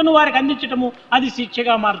తరబేదులు కూడా వారికి అందించటము, అది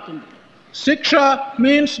శిక్షగా మారుతుంది. Siksha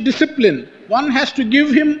means discipline. One has to give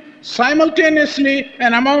him simultaneously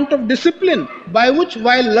an amount of discipline by which,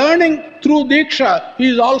 while learning through diksha, he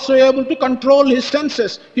is also able to control his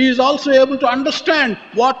senses. He is also able to understand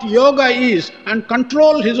what yoga is and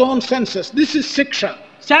control his own senses. This is siksha.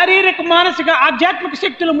 శారీరక, మానసిక, ఆధ్యాత్మిక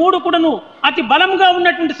శక్తులు మూడు కూడాను అతి బలంగా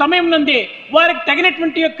ఉన్నటువంటి సమయం నందే వారికి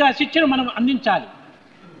తగినటువంటి యొక్క శిక్షను మనం అందించాలి.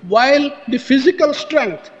 While the physical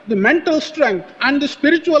strength, the mental strength and the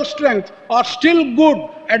spiritual strength are still good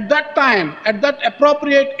at that time, at that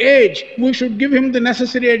appropriate age, we should give him the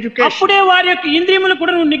necessary education. అప్పుడే వారి యొక్క ఇంద్రియములు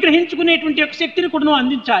కూడాను నిగ్రహించుకునేటువంటి యొక్క శక్తిని కూడాను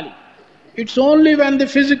అందించాలి. It's only when the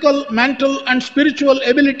physical, mental and spiritual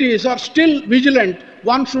abilities are still vigilant,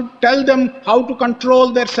 one should tell them how to control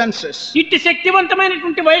their senses. ఇట్టి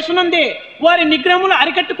శక్తివంతమైనటువంటి వయసునందే వారి నిగ్రహములు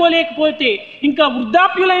అరికట్టుకోలేకపోతే ఇంకా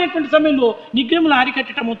వృద్ధాప్యులైనటువంటి సమయంలో నిగ్రహములు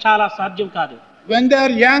అరికట్టడము చాలా సాధ్యం కాదు. When they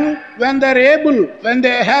are young, when they are able, when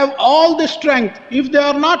they have all the strength, if they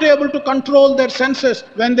are not able to control their senses,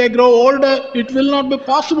 when they grow older, it will not be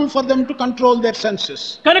possible for them to control their senses.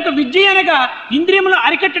 కనుక విద్య అనగా ఇంద్రియములు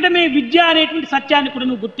అరికట్టడమే విద్య అనేటువంటి సత్యాన్ని కూడా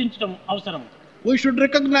గుర్తించడం అవసరం. We should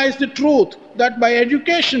recognize the truth that by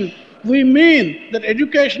education we mean that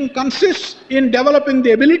education consists in developing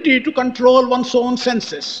the ability to control one's own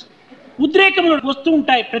senses. ఉద్రేకములు వస్తూ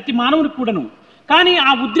ఉంటాయి ప్రతి మానవుడికి కూడాను. కానీ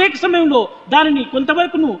ఆ ఉద్రేక సమయంలో దానిని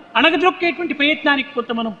కొంతవరకును అణగద్రొక్కేటువంటి ప్రయత్నానికి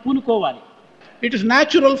కొంత మనం పూనుకోవాలి. It is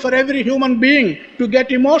natural for every human being to get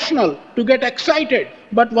emotional, to get excited.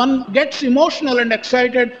 But one gets emotional and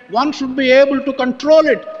excited, one should be able to control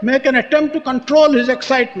it, make an attempt to control his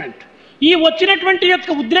excitement. ఈ వచ్చినటువంటి యొక్క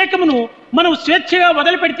ఉద్రేకమును మనం స్వేచ్ఛగా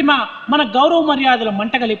వదిలిపెడితే మన గౌరవ మర్యాదలు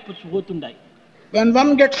మంటగలిపోతున్నాయి. When one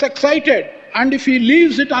gets excited and if he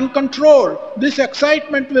leaves it uncontrolled, this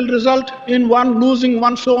excitement will result in one losing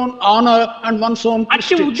one's own honor and one's own అట్టి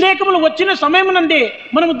prestige. ఉద్రేకములు వచ్చిన సమయమునందే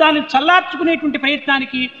మనం దాన్ని చల్లార్చుకునేటువంటి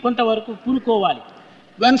ప్రయత్నానికి కొంతవరకు పూనుకోవాలి.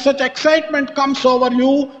 When such excitement comes over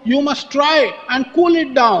you, you must try and cool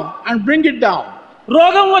it down and bring it down.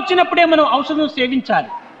 రోగం వచ్చినప్పుడే మనం ఔషధం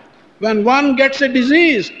సేవించాలి. When one gets a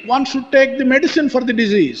disease, one should take the medicine for the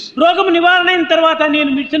disease. రోగం నివారణ అయిన తర్వాత నేను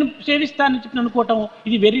మెడిసిన్ సేవిస్తానని చెప్పి అనుకోవటం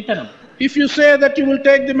ఇది వెర్రితనం. If you say that you will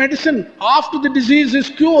take the medicine after the disease is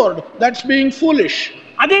cured, that's being foolish.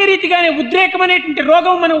 అదే రీతిగానే ఉద్రేకం అనేటువంటి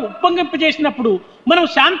రోగం మనం ఉప్పొంగింపజేసినప్పుడు మనం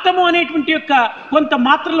శాంతము అనేటువంటి యొక్క కొంత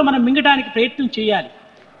మాత్రలు మనం మింగడానికి ప్రయత్నం చేయాలి.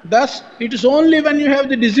 Thus, it is only when you have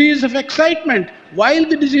the disease of excitement, while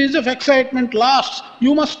the disease of excitement lasts,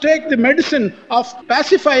 you must take the medicine of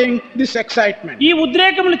pacifying this excitement. ఈ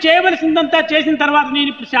ఉద్రేకములు చేయవలసిందంతా చేసిన తర్వాత నేను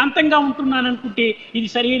ఇప్పుడు శాంతంగా ఉంటున్నాను అనుకుంటే ఇది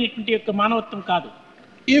సరైనటువంటి యొక్క మానవత్వం కాదు.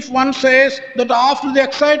 If one says that after the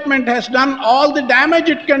excitement has done all the damage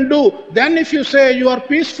it can do, then if you say you are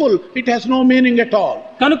peaceful, it has no meaning at all.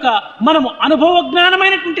 కనుక మనము అనుభవ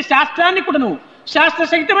జ్ఞానమైనటువంటి శాస్త్రాన్ని కూడాను, శాస్త్ర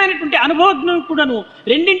సహితమైనటువంటి అనుభవజ్ఞం కూడాను,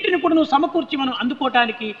 రెండింటిని కూడాను సమకూర్చి మనం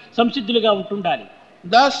అందుకోవటానికి సంసిద్ధులుగా ఉంటుండాలి.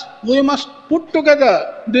 Thus, we must put together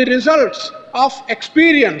the results of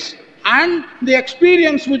experience and the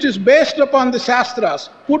experience which is based upon the Shastras,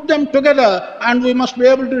 put them together and we must be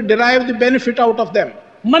able to derive the benefit out of them.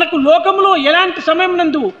 మనకు లోకంలో ఎలాంటి సమయం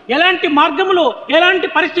నందు, ఎలాంటి మార్గములో, ఎలాంటి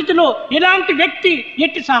పరిస్థితిలో, ఎలాంటి వ్యక్తి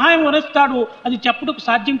ఎట్టి సహాయం వరస్తాడో అది చెప్పుటకు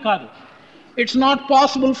సాధ్యం కాదు. It's not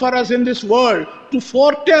possible for us in this world to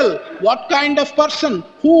foretell what kind of person,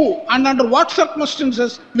 who and under what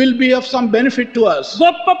circumstances will be of some benefit to us.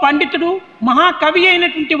 గొప్ప పండితుడు, మహాకవి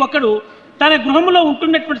అయినటువంటి ఒకడు తన గృహములో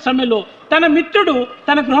ఉంటున్నటువంటి సమయంలో తన మిత్రుడు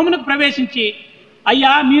తన గృహమునకు ప్రవేశించి,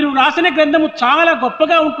 అయ్యా మీరు రాసిన గ్రంథము చాలా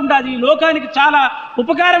గొప్పగా ఉంటుండాది, లోకానికి చాలా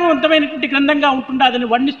ఉపకారవంతమైనటువంటి గ్రంథంగా ఉంటుండాదని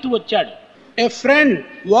వర్ణిస్తూ వచ్చాడు. A friend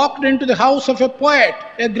walked into the house of a poet,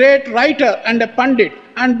 a great writer and a pandit,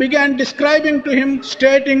 and began describing to him,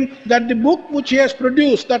 stating that the book which he has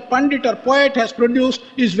produced, that pandit or poet has produced,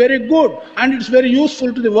 is very good and it's very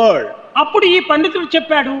useful to the world. అప్పుడు ఈ పండితుడు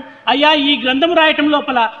చెప్పాడు, అయ్యా ఈ గ్రంథం రాయటం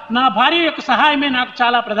లోపల నా భార్య యొక్క సహాయమే నాకు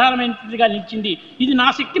చాలా ప్రధానమైనదిగా నిలిచింది, ఇది నా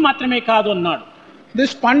శక్తి మాత్రమే కాదు అన్నాడు.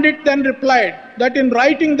 This Pandit then replied that in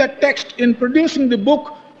writing that text, in producing the book,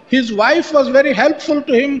 his wife was very helpful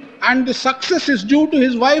to him and the success is due to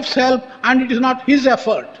his wife's help and it is not his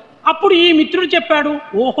effort. అప్పుడు ఈ మిత్రుడు చెప్పాడు,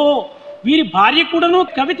 ఓహో వీరి భార్య కూడాను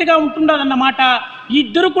కవితగా ఉంటుండదన్నమాట,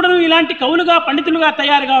 ఇద్దరు కూడాను ఇలాంటి కవులుగా పండితులుగా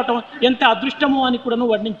తయారు కావటం ఎంత అదృష్టమో అని కూడాను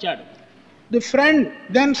వర్ణించాడు. The friend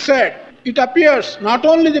then said, it appears not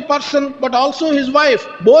only the person but also his wife,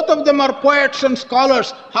 both of them are poets and scholars.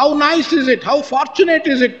 How nice is it, how fortunate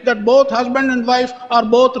is it that both husband and wife are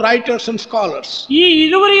both writers and scholars. ఈ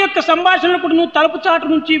ఇరువురి యొక్క సంభాషణలు కూడాను తలుపు చాటు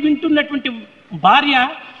నుంచి వింటున్నటువంటి భార్య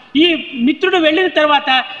ఈ మిత్రుడు వెళ్ళిన తర్వాత,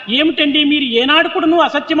 ఏమిటండి మీరు ఏనాడు కూడాను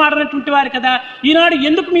అసత్యం ఆడనటువంటి వారు కదా, ఈనాడు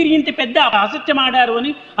ఎందుకు మీరు ఇంత పెద్ద అసత్యం ఆడారు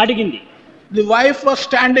అని అడిగింది. The wife was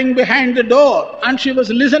standing behind the door and she was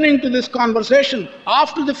listening to this conversation.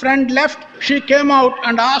 After the friend left, she came out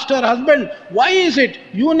and asked her husband, why is it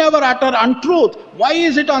you never utter untruth? Why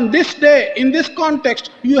is it on this day, in this context,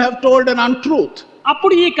 you have told an untruth?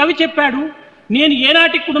 అప్పుడు ఈ కవి చెప్పాడు, నేను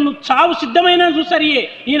ఏనాటికి కూడా నువ్వు చావు సిద్ధమైన సరియే,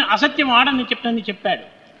 నేను అసత్యం ఆడని చెప్పాడు.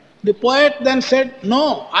 The poet then said, no,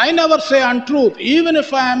 I never say untruth. Even if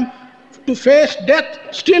I am to face death,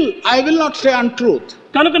 still I will not say untruth.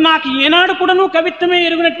 కనుక నాకు ఏనాడు కూడా నువ్వు కవిత్వమే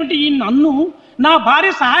ఎరుగునటువంటి ఈ నన్ను నా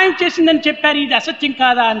భార్య సహాయం చేసిందని చెప్పారు, ఇది అసత్యం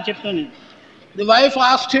కాదా అని చెప్పాను. The wife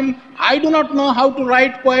asked him, I do not know how to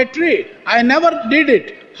write poetry. I never did it.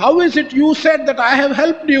 How is it you said that I have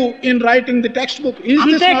helped you in writing the textbook? Is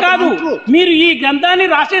this not untruth? మీరు ఈ గ్రంథాన్ని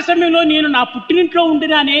రాసే సమయంలో నేను నా పుట్టినింట్లో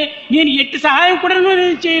ఉండినానే, నేను ఎట్టి సహాయం కూడా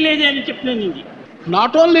నేను చేయలేదే అని చెప్పాను.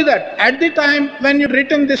 Not only that, at the time when you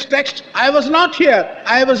written this text, I was not here.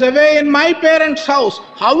 I was away in my parents' house.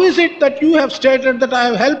 How is it that you have stated that I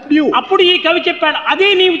have helped you? అప్పుడు ఈ కవి చెప్పాడు, అదే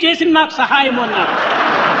నీవు చేసిన నాకు సహాయం అన్నాడు.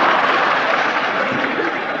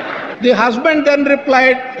 The husband then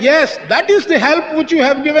replied, yes, that is the help which you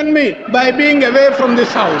have given me by being away from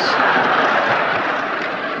this house.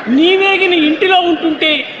 నీవేగిన ఇంటిలో ఉంటుంటే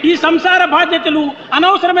ఈ సంసార బాధ్యతలు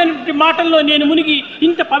అనవసరమైనటువంటి మాటల్లో నేను మునిగి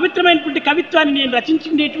ఇంత పవిత్రమైనటువంటి కవిత్వాన్ని నేను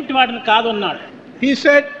రచించేటువంటి వాడిని కాదు అన్నాడు. He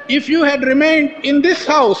said, if you had remained in this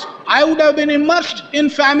house, I would have been immersed in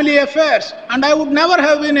family affairs and I would never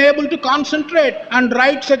have been able to concentrate and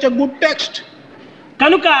write such a good text.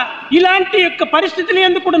 కనుక ఇలాంటి యొక్క పరిస్థితులు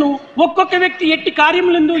ఎందుకును ఒక్కొక్క వ్యక్తి ఎట్టి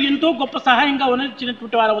కార్యములందు ఎంతో గొప్ప సహాయంగా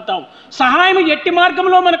ఉన్నటువంటి వారు అవుతాం. సహాయం ఎట్టి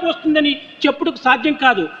మార్గంలో మనకు వస్తుందని చెప్పుటకు సాధ్యం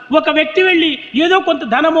కాదు. ఒక వ్యక్తి వెళ్ళి ఏదో కొంత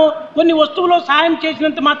ధనమో కొన్ని వస్తువులో సహాయం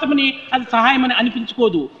చేసినంత మాత్రమే అది సహాయం అని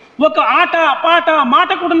అనిపించుకోదు. ఒక ఆట పాట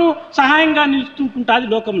మాట కూడాను సహాయంగా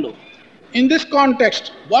నిలుస్తుంటుంది లోకంలో. In this context,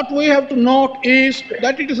 what we have to note is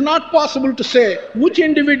that it is not possible to say which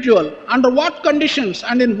individual, under what conditions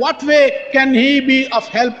and in what way can he be of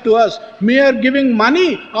help to us. Mere giving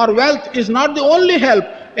money or wealth is not the only help.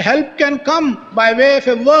 Help can come by way of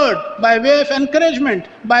a word, by way of encouragement,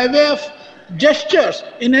 by way of gestures.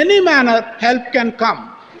 In any manner, help can come.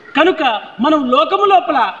 కనుక మనం లోకము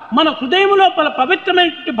లోపల మన హృదయం లోపల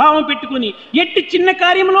పవిత్రమైనటువంటి భావం పెట్టుకుని ఎట్టి చిన్న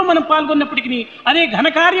కార్యంలో మనం పాల్గొన్నప్పటికీ అదే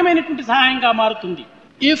ఘనకార్యమైనటువంటి సహాయంగా మారుతుంది.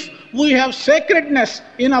 If we have sacredness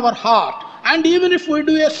in our heart and even if we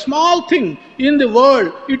do a small thing in the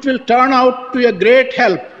world, it will turn out to a great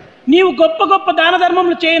help. నీవు గొప్ప గొప్ప దాన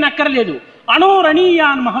ధర్మములు చేయనక్కర్లేదు.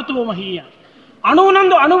 అణోరణీయాన్ మహతో మహీయాన్,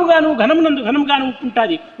 అణువునందు అణువుగాను ఘనమునందు ఘనముగాను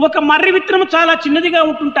ఉంటుంటుంది. ఒక మర్రి విత్తనం చాలా చిన్నదిగా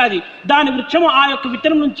ఉంటుంటుంది, దాని వృక్షము ఆ యొక్క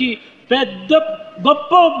విత్తనం నుంచి పెద్ద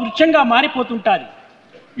గొప్ప వృక్షంగా మారిపోతుంటుంది.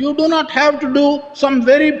 You do not have to do some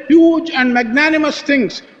very huge and magnanimous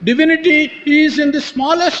things. Divinity is in the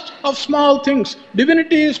smallest of small things.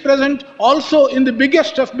 Divinity is present also in the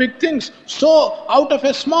biggest of big things. So, out of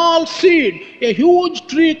a small seed, a huge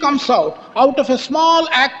tree comes out. Out of a small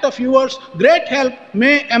act of yours, great help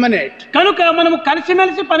may emanate. కనుక మనము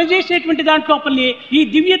కలిసిమెలిసి పనిచేసేటువంటి దాంట్లోపలే ఈ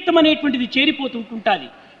దివ్యత్వం అనేటువంటిది చేరిపోతుంటుంది.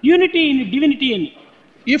 Unity in divinity అని.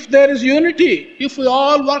 If there is unity, if we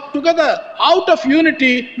all work together, out of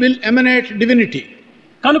unity will emanate divinity.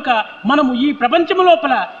 కనుక మనము ఈ ప్రపంచము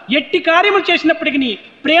లోపల ఎట్టి కార్యములు చేసినప్పటికీ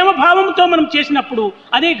ప్రేమ భావంతో మనం చేసినప్పుడు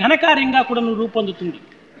అదే ఘనకార్యంగా కూడా రూపొందుతుంది.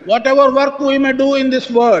 Whatever work we may do in this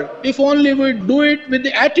world, if only we do it with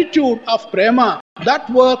the attitude of prema, that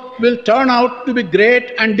work will turn out to be great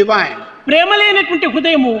and divine. ప్రేమ లేనటువంటి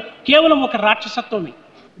హృదయము కేవలం ఒక రాక్షసత్వమే.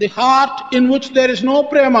 The heart in which there is no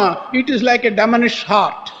prema, it is like a demonish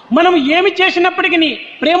heart. మనం ఏమి చేసినప్పటికీ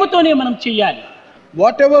ప్రేమతోనే మనం చేయాలి.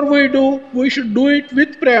 Whatever we do, we should do it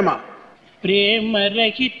with prema.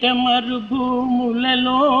 ప్రేమరహిత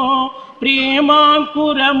మరుభూములలో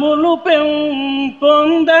ప్రేమాంకురములు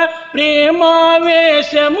పెంపొంద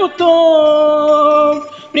ప్రేమావేశముతో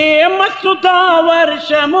ప్రేమ సుధా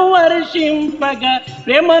వర్షము వర్షింపగా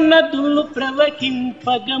ప్రేమ నదులు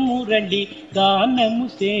ప్రవహింపగ మురళి గానము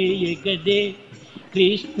సేయగదే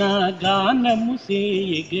కృష్ణ గానము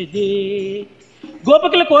సేయగదే.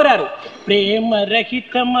 గోపికలు కోరారు,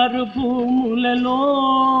 ప్రేమరహిత మరుభూములలో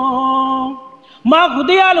మా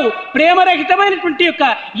హృదయాలు ప్రేమరహితమైనటువంటి యొక్క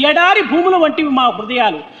ఎడారి భూముల వంటివి మా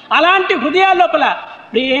హృదయాలు. అలాంటి హృదయాల లోపల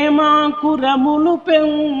ప్రేమాంకురములు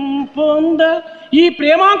పెంపొంద, ఈ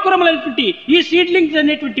ప్రేమాంకురములైనటువంటి ఈ సీడ్లింగ్స్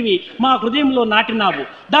అనేటువంటివి మా హృదయంలో నాటినావు.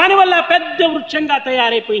 దానివల్ల పెద్ద వృక్షంగా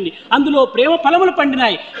తయారైపోయింది. అందులో ప్రేమ ఫలములు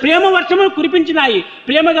పండినాయి, ప్రేమ వర్షములు కురిపించినాయి.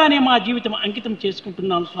 ప్రేమగానే మా జీవితం అంకితం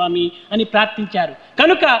చేసుకుంటున్నాం స్వామి అని ప్రార్థించారు.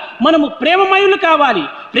 కనుక మనము ప్రేమమయులు కావాలి,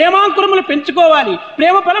 ప్రేమాంకురములు పెంచుకోవాలి,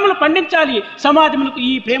 ప్రేమ ఫలములు పండించాలి, సమాజములకు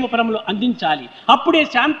ఈ ప్రేమ ఫలములు అందించాలి. అప్పుడే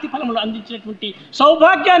శాంతి ఫలములు అందించినటువంటి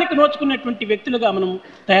సౌభాగ్యానికి నోచుకున్నటువంటి వ్యక్తులుగా మనం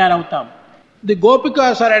తయారవుతాం. The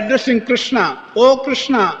Gopikas are addressing Krishna. Oh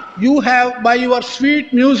Krishna, you have, by your sweet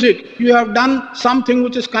music, you have done something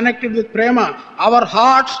which is connected with prema. Our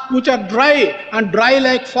hearts, which are dry and dry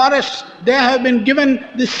like forests, they have been given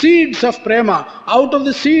the seeds of prema. Out of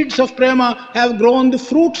the seeds of prema have grown the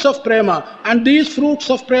fruits of prema. And these fruits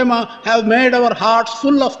of prema have made our hearts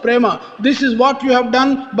full of prema. This is what you have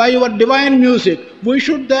done by your divine music. We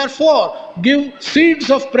should therefore give seeds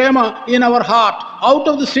of prema in our heart. Out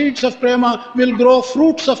of the seeds of prema will grow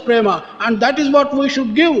fruits of prema. And that is what we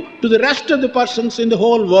should give to the rest of the persons in the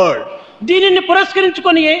whole world. దీనిని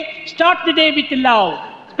పురస్కరించుకొని start the day with love,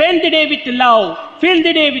 spend the day with love, fill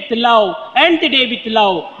the day with love, end the day with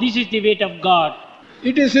love. This is the wait of God.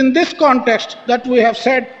 It is in this context that we have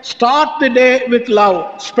said, start the day with love,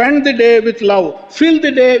 spend the day with love, fill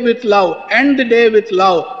the day with love, end the day with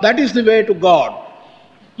love. That is the way to God.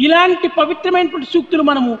 ఇలాంటి పవిత్రమైనటువంటి సూక్తులు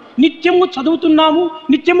మనము నిత్యము చదువుతున్నాము,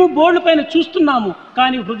 నిత్యము board పైన చూస్తున్నాము,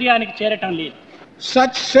 కానీ హృదయానికి చేరటం లేదు.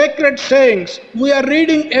 Such sacred sayings we are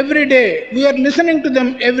reading every day, we are listening to them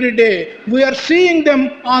every day, we are seeing them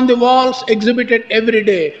on the walls exhibited every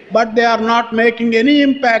day, but they are not making any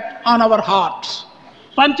impact on our hearts.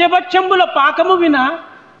 పంచభక్షంబుల పాకము వినా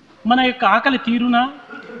మన యొక్క ఆకలి తీరునా?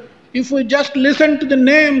 If we just listen to the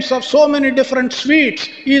names of so many different sweets,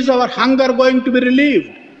 is our hunger going to be relieved?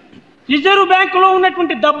 Reserve బ్యాంకులో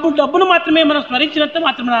ఉన్నటువంటి డబ్బును మాత్రమే మనం స్మరించినంత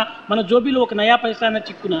మాత్రమే మన జోబీలో ఒక నయా పైసాన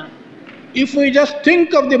చిక్కున. If we just think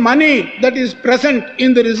of the money that is present in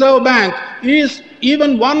the reserve bank, is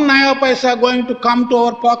even one naya paisa going to come to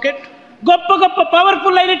our pocket? గొప్ప గొప్ప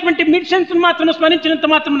పవర్ఫుల్ అయినటువంటి మెడిసిన్స్ మాత్రం స్మరించినంత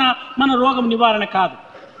మాత్రమే మన రోగం నివారణ కాదు.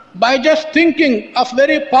 By just thinking of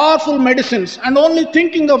very powerful medicines and only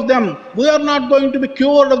thinking of them, we are not going to be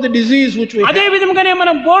cured of the disease which we have. అదే విధంగానే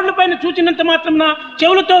మనం బోర్డుల పైన చూచినంత మాత్రమున,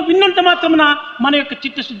 చెవులతో విన్నంత మాత్రమున మన యొక్క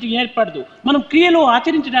చిత్తశుద్ధి ఏర్పడదు. మనం క్రియలో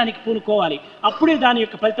ఆచరించడానికి పూనుకోవాలి. అప్పుడే దాని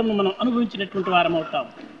యొక్క ఫలితమును మనం అనుభవించినటువంటి వారం అవుతాం.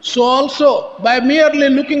 So also, by merely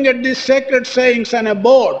looking at these sacred sayings on a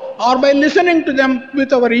board or by listening to them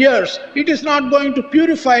with our ears, it is not going to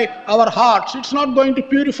purify our hearts, it's not going to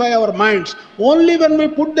purify our minds. Only when we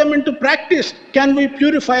put them into practice can we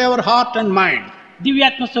purify our heart and mind.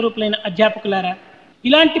 దివ్యాత్మ స్వరూపులైన అధ్యాపకులారా,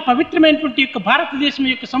 ఇలాంటి పవిత్రమైనటువంటి యొక్క భారతదేశం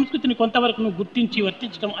యొక్క సంస్కృతిని కొంతవరకు గుర్తించి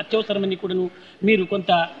వర్తించడం అత్యవసరమని కూడాను మీరు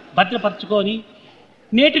కొంత భద్రపరచుకొని,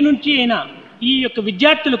 నేటి నుంచి అయినా ఈ యొక్క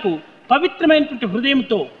విద్యార్థులకు పవిత్రమైనటువంటి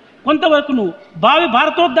హృదయంతో కొంతవరకును భావి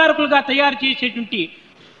భారతోద్ధారకులుగా తయారు చేసేటువంటి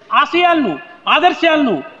ఆశయాలను,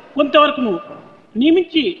 ఆదర్శాలను కొంతవరకును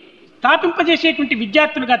నియమించి స్థాపింపజేసేటువంటి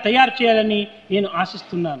విద్యార్థులుగా తయారు చేయాలని నేను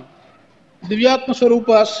ఆశిస్తున్నాను. Divyatma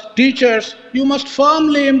Swarupas, teachers, you must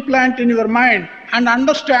firmly implant in your mind and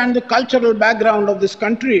understand the cultural background of this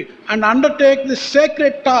country and undertake the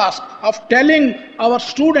sacred task of telling our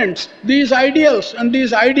students these ideals and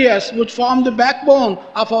these ideas which form the backbone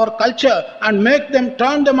of our culture and make them,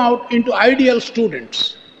 turn them out into ideal students.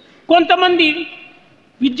 కొంతమంది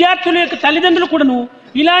విద్యార్థుల యొక్క తల్లిదండ్రులు కూడాను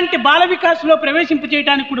ఇలాంటి బాల వికాసంలో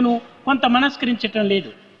ప్రవేశింపజేయడానికి కూడాను కొంత మనస్కరించటం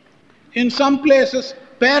లేదు. In some places,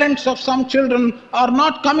 parents of some children are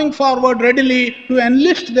not coming forward readily to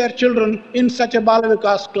enlist their children in such a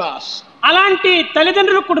Balvikas class. అలాంటి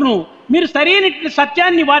తల్లిదండ్రులకు కూడాను మీరు సరైన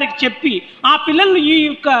సత్యాన్ని వారికి చెప్పి ఆ పిల్లలను ఈ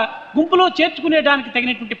యొక్క గుంపులో చేర్చుకునేడానికి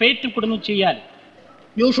తగినటువంటి ప్రయత్నం కూడాను చేయాలి.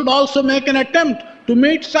 You should also make an attempt to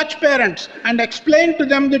meet such parents and explain to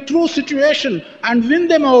them the true situation and win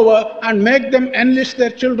them over and make them enlist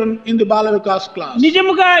their children in the Balvikas class.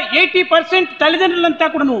 నిజముగా 80% తల్లిదండ్రులంతా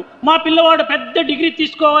కూడాను మా పిల్లవాడు పెద్ద degree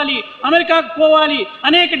తీసుకోవాలి, అమెరికాకు పోవాలి,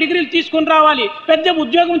 అనేక డిగ్రీలు తీసుకొని రావాలి, పెద్ద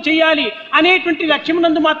ఉద్యోగం చేయాలి అనేటువంటి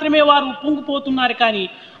లక్ష్యమునందు మాత్రమే వారు పొంగిపోతున్నారు. కానీ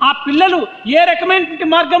ఆ పిల్లలు ఏ రకమైనటువంటి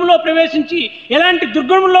మార్గంలో ప్రవేశించి, ఎలాంటి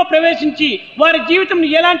దుర్గుణంలో ప్రవేశించి, వారి జీవితం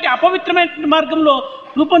ఎలాంటి అపవిత్రమైనటువంటి మార్గంలో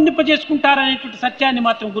రూపొందింపజేసుకుంటారనేటువంటి సత్యాన్ని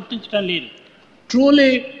మాత్రం గుర్తించడం లేదు. Truly,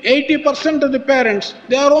 80% of the parents,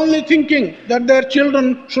 they are only thinking that their children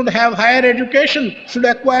should have higher education, should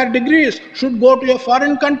acquire degrees, should go to a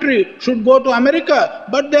foreign country, should go to America,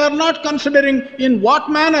 but they are not considering in what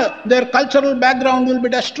manner their cultural background will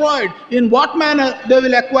be destroyed, in what manner they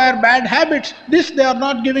will acquire bad habits. This they are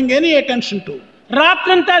not giving any attention to.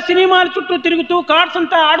 రాత్రంతా సినిమాల చుట్టూ తిరుగుతూ, cards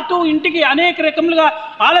అంతా ఆడుతూ ఇంటికి అనేక రకములుగా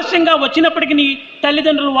ఆలస్యంగా వచ్చినప్పటికీ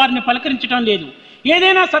తల్లిదండ్రులు వారిని పలకరించడం లేదు.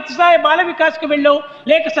 ఏదైనా సత్యసాయి బాల వికాస్కి వెళ్ళో,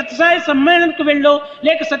 లేక సత్యసాయి సమ్మేళనకు వెళ్ళో,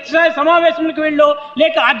 లేక సత్యసాయి సమావేశములకు వెళ్ళో,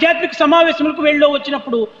 లేక ఆధ్యాత్మిక సమావేశములకు వెళ్ళో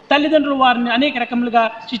వచ్చినప్పుడు తల్లిదండ్రులు వారిని అనేక రకములుగా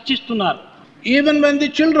శిక్షిస్తున్నారు. Even when the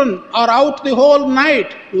children are out the whole night,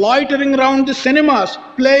 loitering around the cinemas,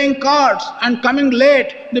 playing cards and coming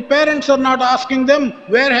late, the parents are not asking them,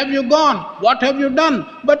 where have you gone? What have you done?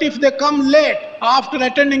 But if they come late after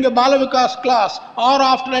attending a Balvikas class or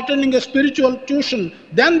after attending a spiritual tuition,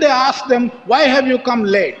 then they ask them, why have you come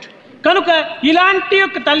late? కనుక ఇలాంటి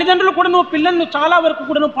యొక్క తల్లిదండ్రులు కూడాను పిల్లలను చాలా వరకు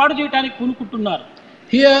కూడాను పాడు చేయడానికి పూనుకుంటున్నారు.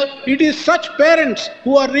 Here it is such parents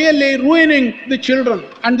who are really ruining the children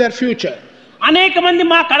and their future. అనేక మంది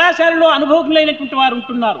మా కళాశాలలో అనుభవజ్ఞులైనటువంటి వారు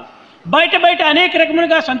ఉంటున్నారు. బయట అనేక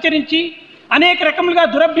రకములుగా సంచరించి అనేక రకములుగా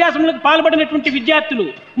దురభ్యాసములకు పాల్పడినటువంటి విద్యార్థులు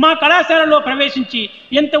మా కళాశాలలో ప్రవేశించి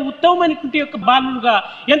ఎంత ఉత్తమమైనటువంటి యొక్క బాలులుగా,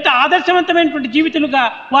 ఎంత ఆదర్శవంతమైనటువంటి జీవితాలుగా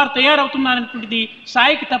వారు తయారవుతున్నారనేటువంటిది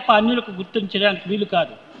సాయికి తప్ప అన్యులకు గుర్తించడానికి వీలు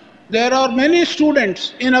కాదు. There are many students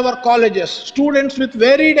in our colleges, students with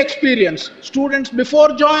varied experience. Students before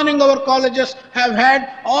joining our colleges have had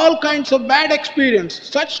all kinds of bad experience.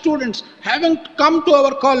 Such students haven't come to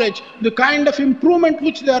our college, the kind of improvement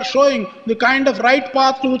which they are showing, the kind of right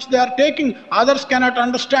path to which they are taking, others cannot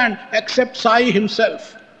understand except Sai himself.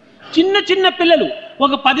 చిన్న పిల్లలు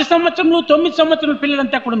ఒక 10 సంవత్సరములు 9 సంవత్సరాల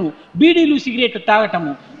పిల్లలంతా కూడాను బీడీలు సిగరెట్లు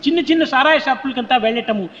తాగటము, చిన్న సారాయ షాపులకంతా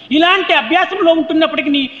వెళ్ళటము, ఇలాంటి అభ్యాసంలో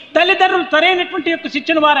ఉంటున్నప్పటికీ తల్లిదండ్రులు సరైనటువంటి యొక్క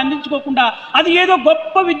శిక్షణ వారు అందించుకోకుండా అది ఏదో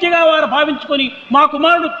గొప్ప విద్యగా వారు భావించుకొని మా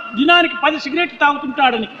కుమారుడు దినానికి 10 సిగరెట్లు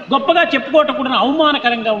తాగుతుంటాడని గొప్పగా చెప్పుకోవటం కూడా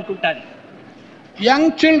అవమానకరంగా ఉంటుంటుంది. Young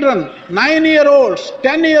children, 9-year-olds,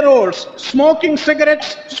 10-year-olds, smoking cigarettes,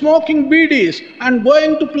 smoking BDs, and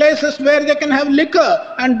going to places where they can have liquor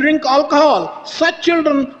and drink alcohol. Such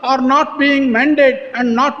children are not being mended and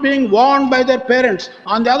not being warned by their parents.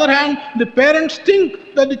 On the other hand, the parents think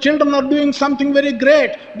that the children are doing something very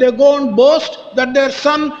great. They go and boast that their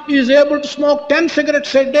son is able to smoke 10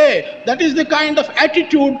 cigarettes a day. That is the kind of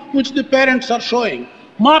attitude which the parents are showing.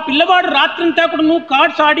 మా పిల్లవాడు రాత్రంతా కూడా నువ్వు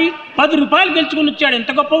cards ఆడి 10 రూపాయలు గెలుచుకుని వచ్చాడు,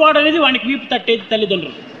 ఎంత గొప్పవాడు అనేది వానికి వీపు తట్టేది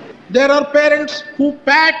తల్లిదండ్రులు. There are parents who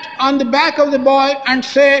pat on the back of the boy and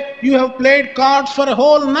say, you have played cards for a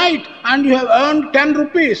whole night and you have earned 10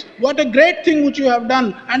 rupees. What a great thing which you have done,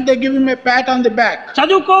 and they give him a pat on the back.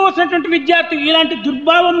 చదువుకోవాల్సినటువంటి విద్యార్థి ఇలాంటి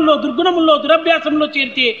దుర్భావంలో, దుర్గుణంలో, దురభ్యాసంలో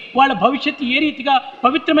చేరితే వాళ్ళ భవిష్యత్తు ఏ రీతిగా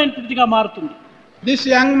పవిత్రమైనదిగా మారుతుంది. This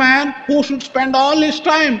young man who should spend all his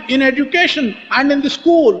time in education and in the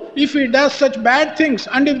school, if he does such bad things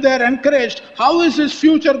and if they are encouraged, how is his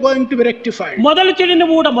future going to be rectified? మొదలు చెడిన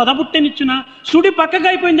ఊడ మొదబుట్టనిచ్చున సుడి పక్కగా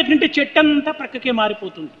అయిపోయిందంటే చెట్టంతా ప్రక్కకే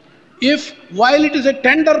మారిపోతుంది. If while it is a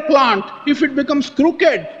tender plant, if it becomes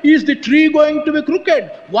crooked, is the tree going to be crooked?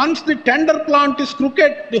 Once the tender plant is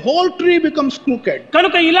crooked, the whole tree becomes crooked.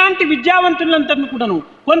 కనుక ఇలాంటి విద్యావంతులందరిని కూడాను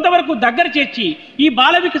కొంతవరకు దగ్గర చేర్చి ఈ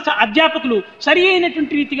బాల వికాస అధ్యాపకులు సరి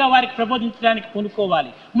అయినటువంటి రీతిగా వారికి ప్రబోధించడానికి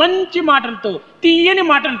పూనుకోవాలి. మంచి మాటలతో, తీయని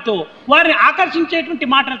మాటలతో, వారిని ఆకర్షించేటువంటి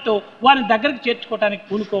మాటలతో వారిని దగ్గరకు చేర్చుకోవడానికి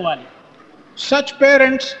పూనుకోవాలి. Such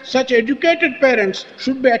parents, such educated parents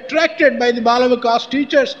should be attracted by the Balvikas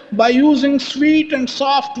teachers by using sweet and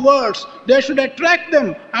soft words. They should attract them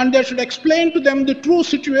and they should explain to them the true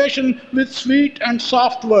situation with sweet and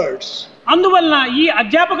soft words. అందువల్ల ఈ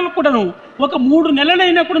అధ్యాపకులకు కూడాను ఒక 3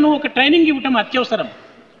 నెలలైనా కూడాను ఒక training ఇవ్వటం అత్యవసరం.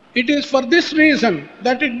 It is for this reason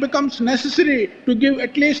that it becomes necessary to give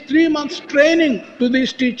at least 3 months training to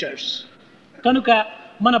these teachers. కనుక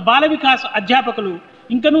మన బాల వికాస్ అధ్యాపకులు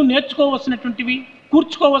ఇంకనూ నేర్చుకోవలసినటువంటివి,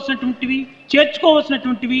 కూర్చుకోవలసినటువంటివి,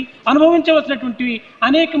 చేర్చుకోవలసినటువంటివి, అనుభవించవలసినటువంటివి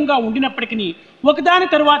అనేకంగా ఉండినప్పటికీ ఒకదాని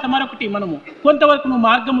తరువాత మరొకటి మనము కొంతవరకు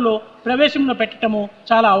మార్గంలో ప్రవేశంలో పెట్టడము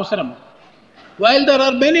చాలా అవసరము. While there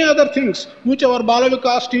are many other things which our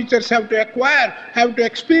Balvikas teachers have to acquire, have to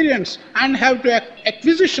experience and have to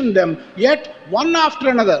acquisition them, yet one after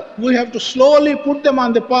another we have to slowly put them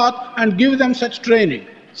on the path and give them such training.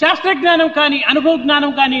 శాస్త్రజ్ఞానం కానీ అనుభవ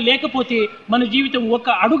జ్ఞానం కానీ లేకపోతే మన జీవితం ఒక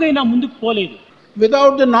అడుగైనా ముందుకు పోలేదు.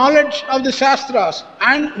 Without the knowledge of the Shastras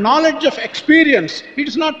and knowledge of experience, it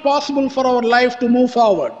is not possible for our life to move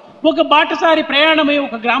forward. ఒక బాటసారి ప్రయాణమై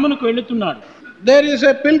ఒక గ్రామానికి వెళుతున్నాడు. There is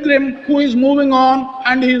a pilgrim who is moving on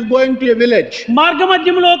and he is going to a village. మార్గ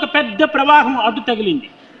మధ్యంలో ఒక పెద్ద ప్రవాహం అడ్డు తగిలింది.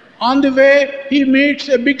 On the way he meets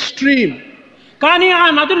a big stream. కానీ ఆ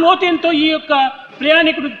నది లోతెంతో ఈ యొక్క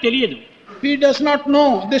ప్రయాణికుడికి తెలియదు. He does not know,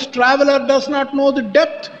 this traveler does not know the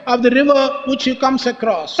depth of the river which he comes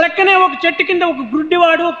across. ప్రక్కనే ఒక చెట్టు కింద ఒక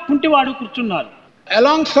గుడ్డివాడు ఒక కుంటివాడు కూర్చున్నారు.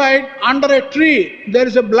 Alongside, under a tree, there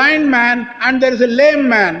is a blind man and there is a lame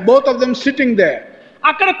man, both of them sitting there.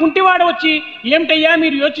 అక్కడ కుంటివాడు వచ్చి ఏమిటయ్యా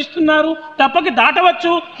మీరు యోచిస్తున్నారు, తప్పక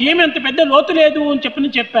దాటవచ్చు, ఏమి అంత పెద్ద లోతు లేదు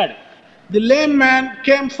అని చెప్పాడు. The lame man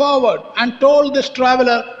came forward and told this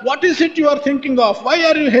traveler, what is it you are thinking of? Why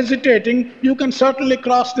are you hesitating? You can certainly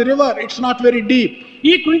cross the river, it's not very deep.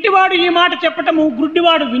 ఈ కుంటివాడు ఈ మాట చెప్పటము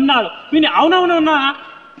గుడ్డివాడు విన్నాడు. విని అవునవునన్నా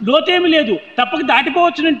లోతేమి లేదు, తప్పక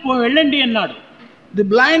దాటిపోవచ్చు, వెళ్ళండి అన్నాడు. The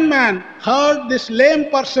blind man heard this lame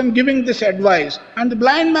person giving this advice, and the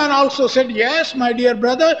blind man also said, yes my dear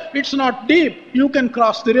brother, it's not deep, you can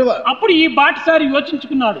cross the river. అప్పుడు ఈ బాటసారి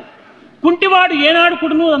యోచించుకున్నాడు, కుంటివాడు ఏనాడు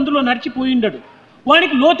కూడాను అందులో నడిచిపోయిండడు,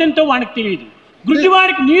 వానికి లోతెంతో వానికి తెలియదు,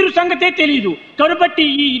 గుడ్డివాడికి నీరు సంగతే తెలియదు, కాబట్టి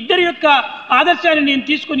ఈ ఇద్దరి యొక్క ఆదర్శాన్ని నేను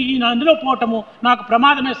తీసుకొని ఈ అందులో పోవటము నాకు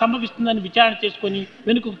ప్రమాదమే సంభవిస్తుందని విచారణ చేసుకొని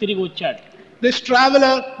వెనుకకు తిరిగి వచ్చాడు. This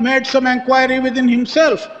traveler made some inquiry within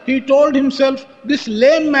himself. He told himself, this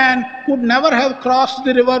lame man could never have crossed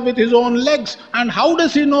the river with his own legs, and how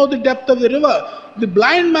does he know the depth of the river? The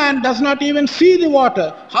blind man does not even see the water.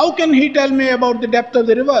 How can he tell me about the depth of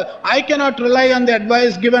the river? I cannot rely on the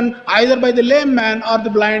advice given either by the lame man or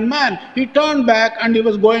the blind man. He turned back and he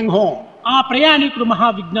was going home. ఆ ప్రయాణికుడు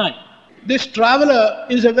మహావిజ్ఞాని. This traveler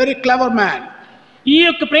is a very clever man. ఈ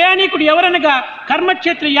యొక్క ప్రయాణికుడు ఎవరనగా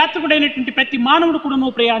కర్మక్షేత్ర యాత్రికుడైనటువంటి ప్రతి మానవుడు కూడాను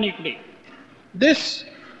ప్రయాణికుడే. This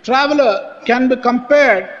traveler can be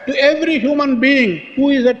compared to every human being who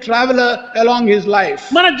is a traveler along his life.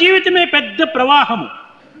 మన జీవితమే పెద్ద ప్రవాహము.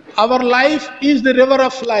 Our life is the river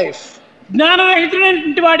of life.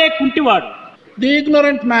 జ్ఞానరహితుడైనటువంటి వాడే కుంటివాడు. The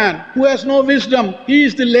ignorant man who has no wisdom, he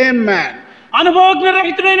is the lame man.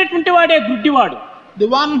 అనుభవజ్ఞరహితుడైనటువంటి వాడే గుడ్డివాడు. The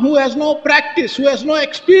one who has no practice, who has no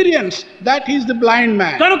experience, that is the blind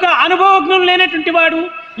man. కనుక అనుభవజ్ఞం లేనటువంటి వాడు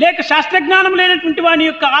లేక శాస్త్రజ్ఞానం లేనటువంటి వాని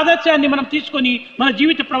యొక్క ఆదర్శాన్ని మనం తీసుకొని మన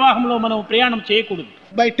జీవిత ప్రవాహంలో మనం ప్రయాణం చేయకూడదు.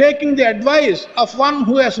 By taking the advice of one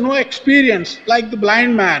who has no experience, like the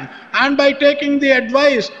blind man, and by taking the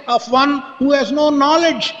advice of one who has no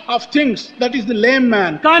knowledge of things, that is the lame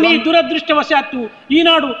man. కానీ దురదృష్టవశాత్తు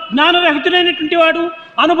ఈనాడు జ్ఞానరహితులైనటువంటి వాడు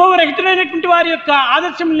అనుభవరహితులైనటువంటి వారి యొక్క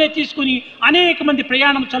ఆదర్శంనే తీసుకుని అనేక మంది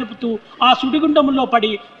ప్రయాణం చలుపుతూ ఆ సుడిగుండంలో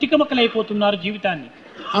పడి తికమకలైపోతున్నారు జీవితాన్ని.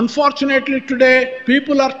 Unfortunately today,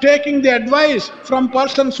 people are taking the advice from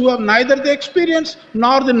persons who have neither the experience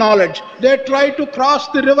nor the knowledge. They try to cross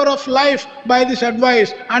the river of life by this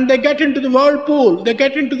advice, and they get into the whirlpool, they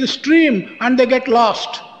get into the stream, and they get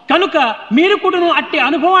lost. కనుక మీరు కూడాను అట్టి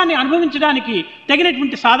అనుభవాన్ని అనుభవించడానికి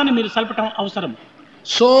తగినటువంటి సాధన మీరు సల్పటం అవసరం.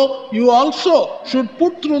 So you also should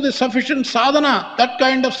put through the sufficient sadhana, that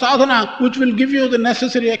kind of sadhana which will give you the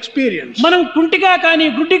necessary experience. మనం కుంటిగా కానీ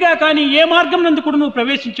గుడ్డిగా కానీ ఏ మార్గం నందు కూడాను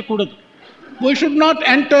ప్రవేశించకూడదు. We should not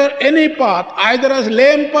enter any path either as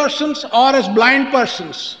lame persons or as blind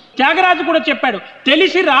persons. Tyagaraju కూడా చెప్పాడు,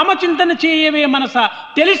 తెలిసి రామచింతన చేయవే మనస,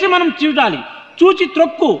 తెలిసి మనం చూడాలి, చూచి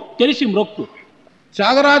త్రొక్కు, తెలిసి మ్రొక్కు.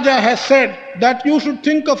 Tyagaraja has said that you should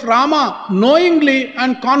think of Rama knowingly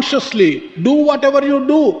and consciously. Do whatever you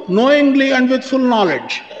do knowingly and with full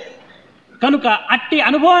knowledge. కనుక అట్టి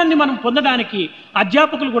అనుభవాన్ని మనం పొందడానికి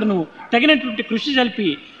అధ్యాపకులు కూడాను తగినటువంటి కృషి జరిపి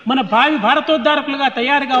మన భావి భారతోద్ధారకులుగా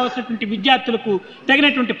తయారు కావాల్సినటువంటి విద్యార్థులకు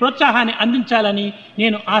తగినటువంటి ప్రోత్సాహాన్ని అందించాలని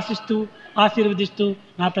నేను ఆశిస్తూ ఆశీర్వదిస్తూ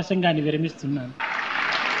నా ప్రసంగాన్ని విరమిస్తున్నాను.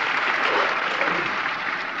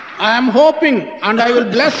 I am hoping, and I will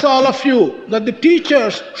bless all of you, that the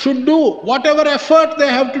teachers should do whatever effort they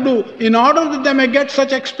have to do in order that they may get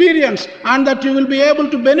such experience, and that you will be able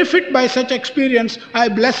to benefit by such experience. I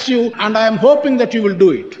bless you, and I am hoping that you will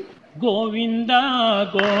do it. Govinda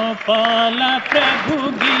Gopala Prabhu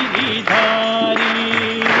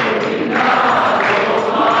Giridhari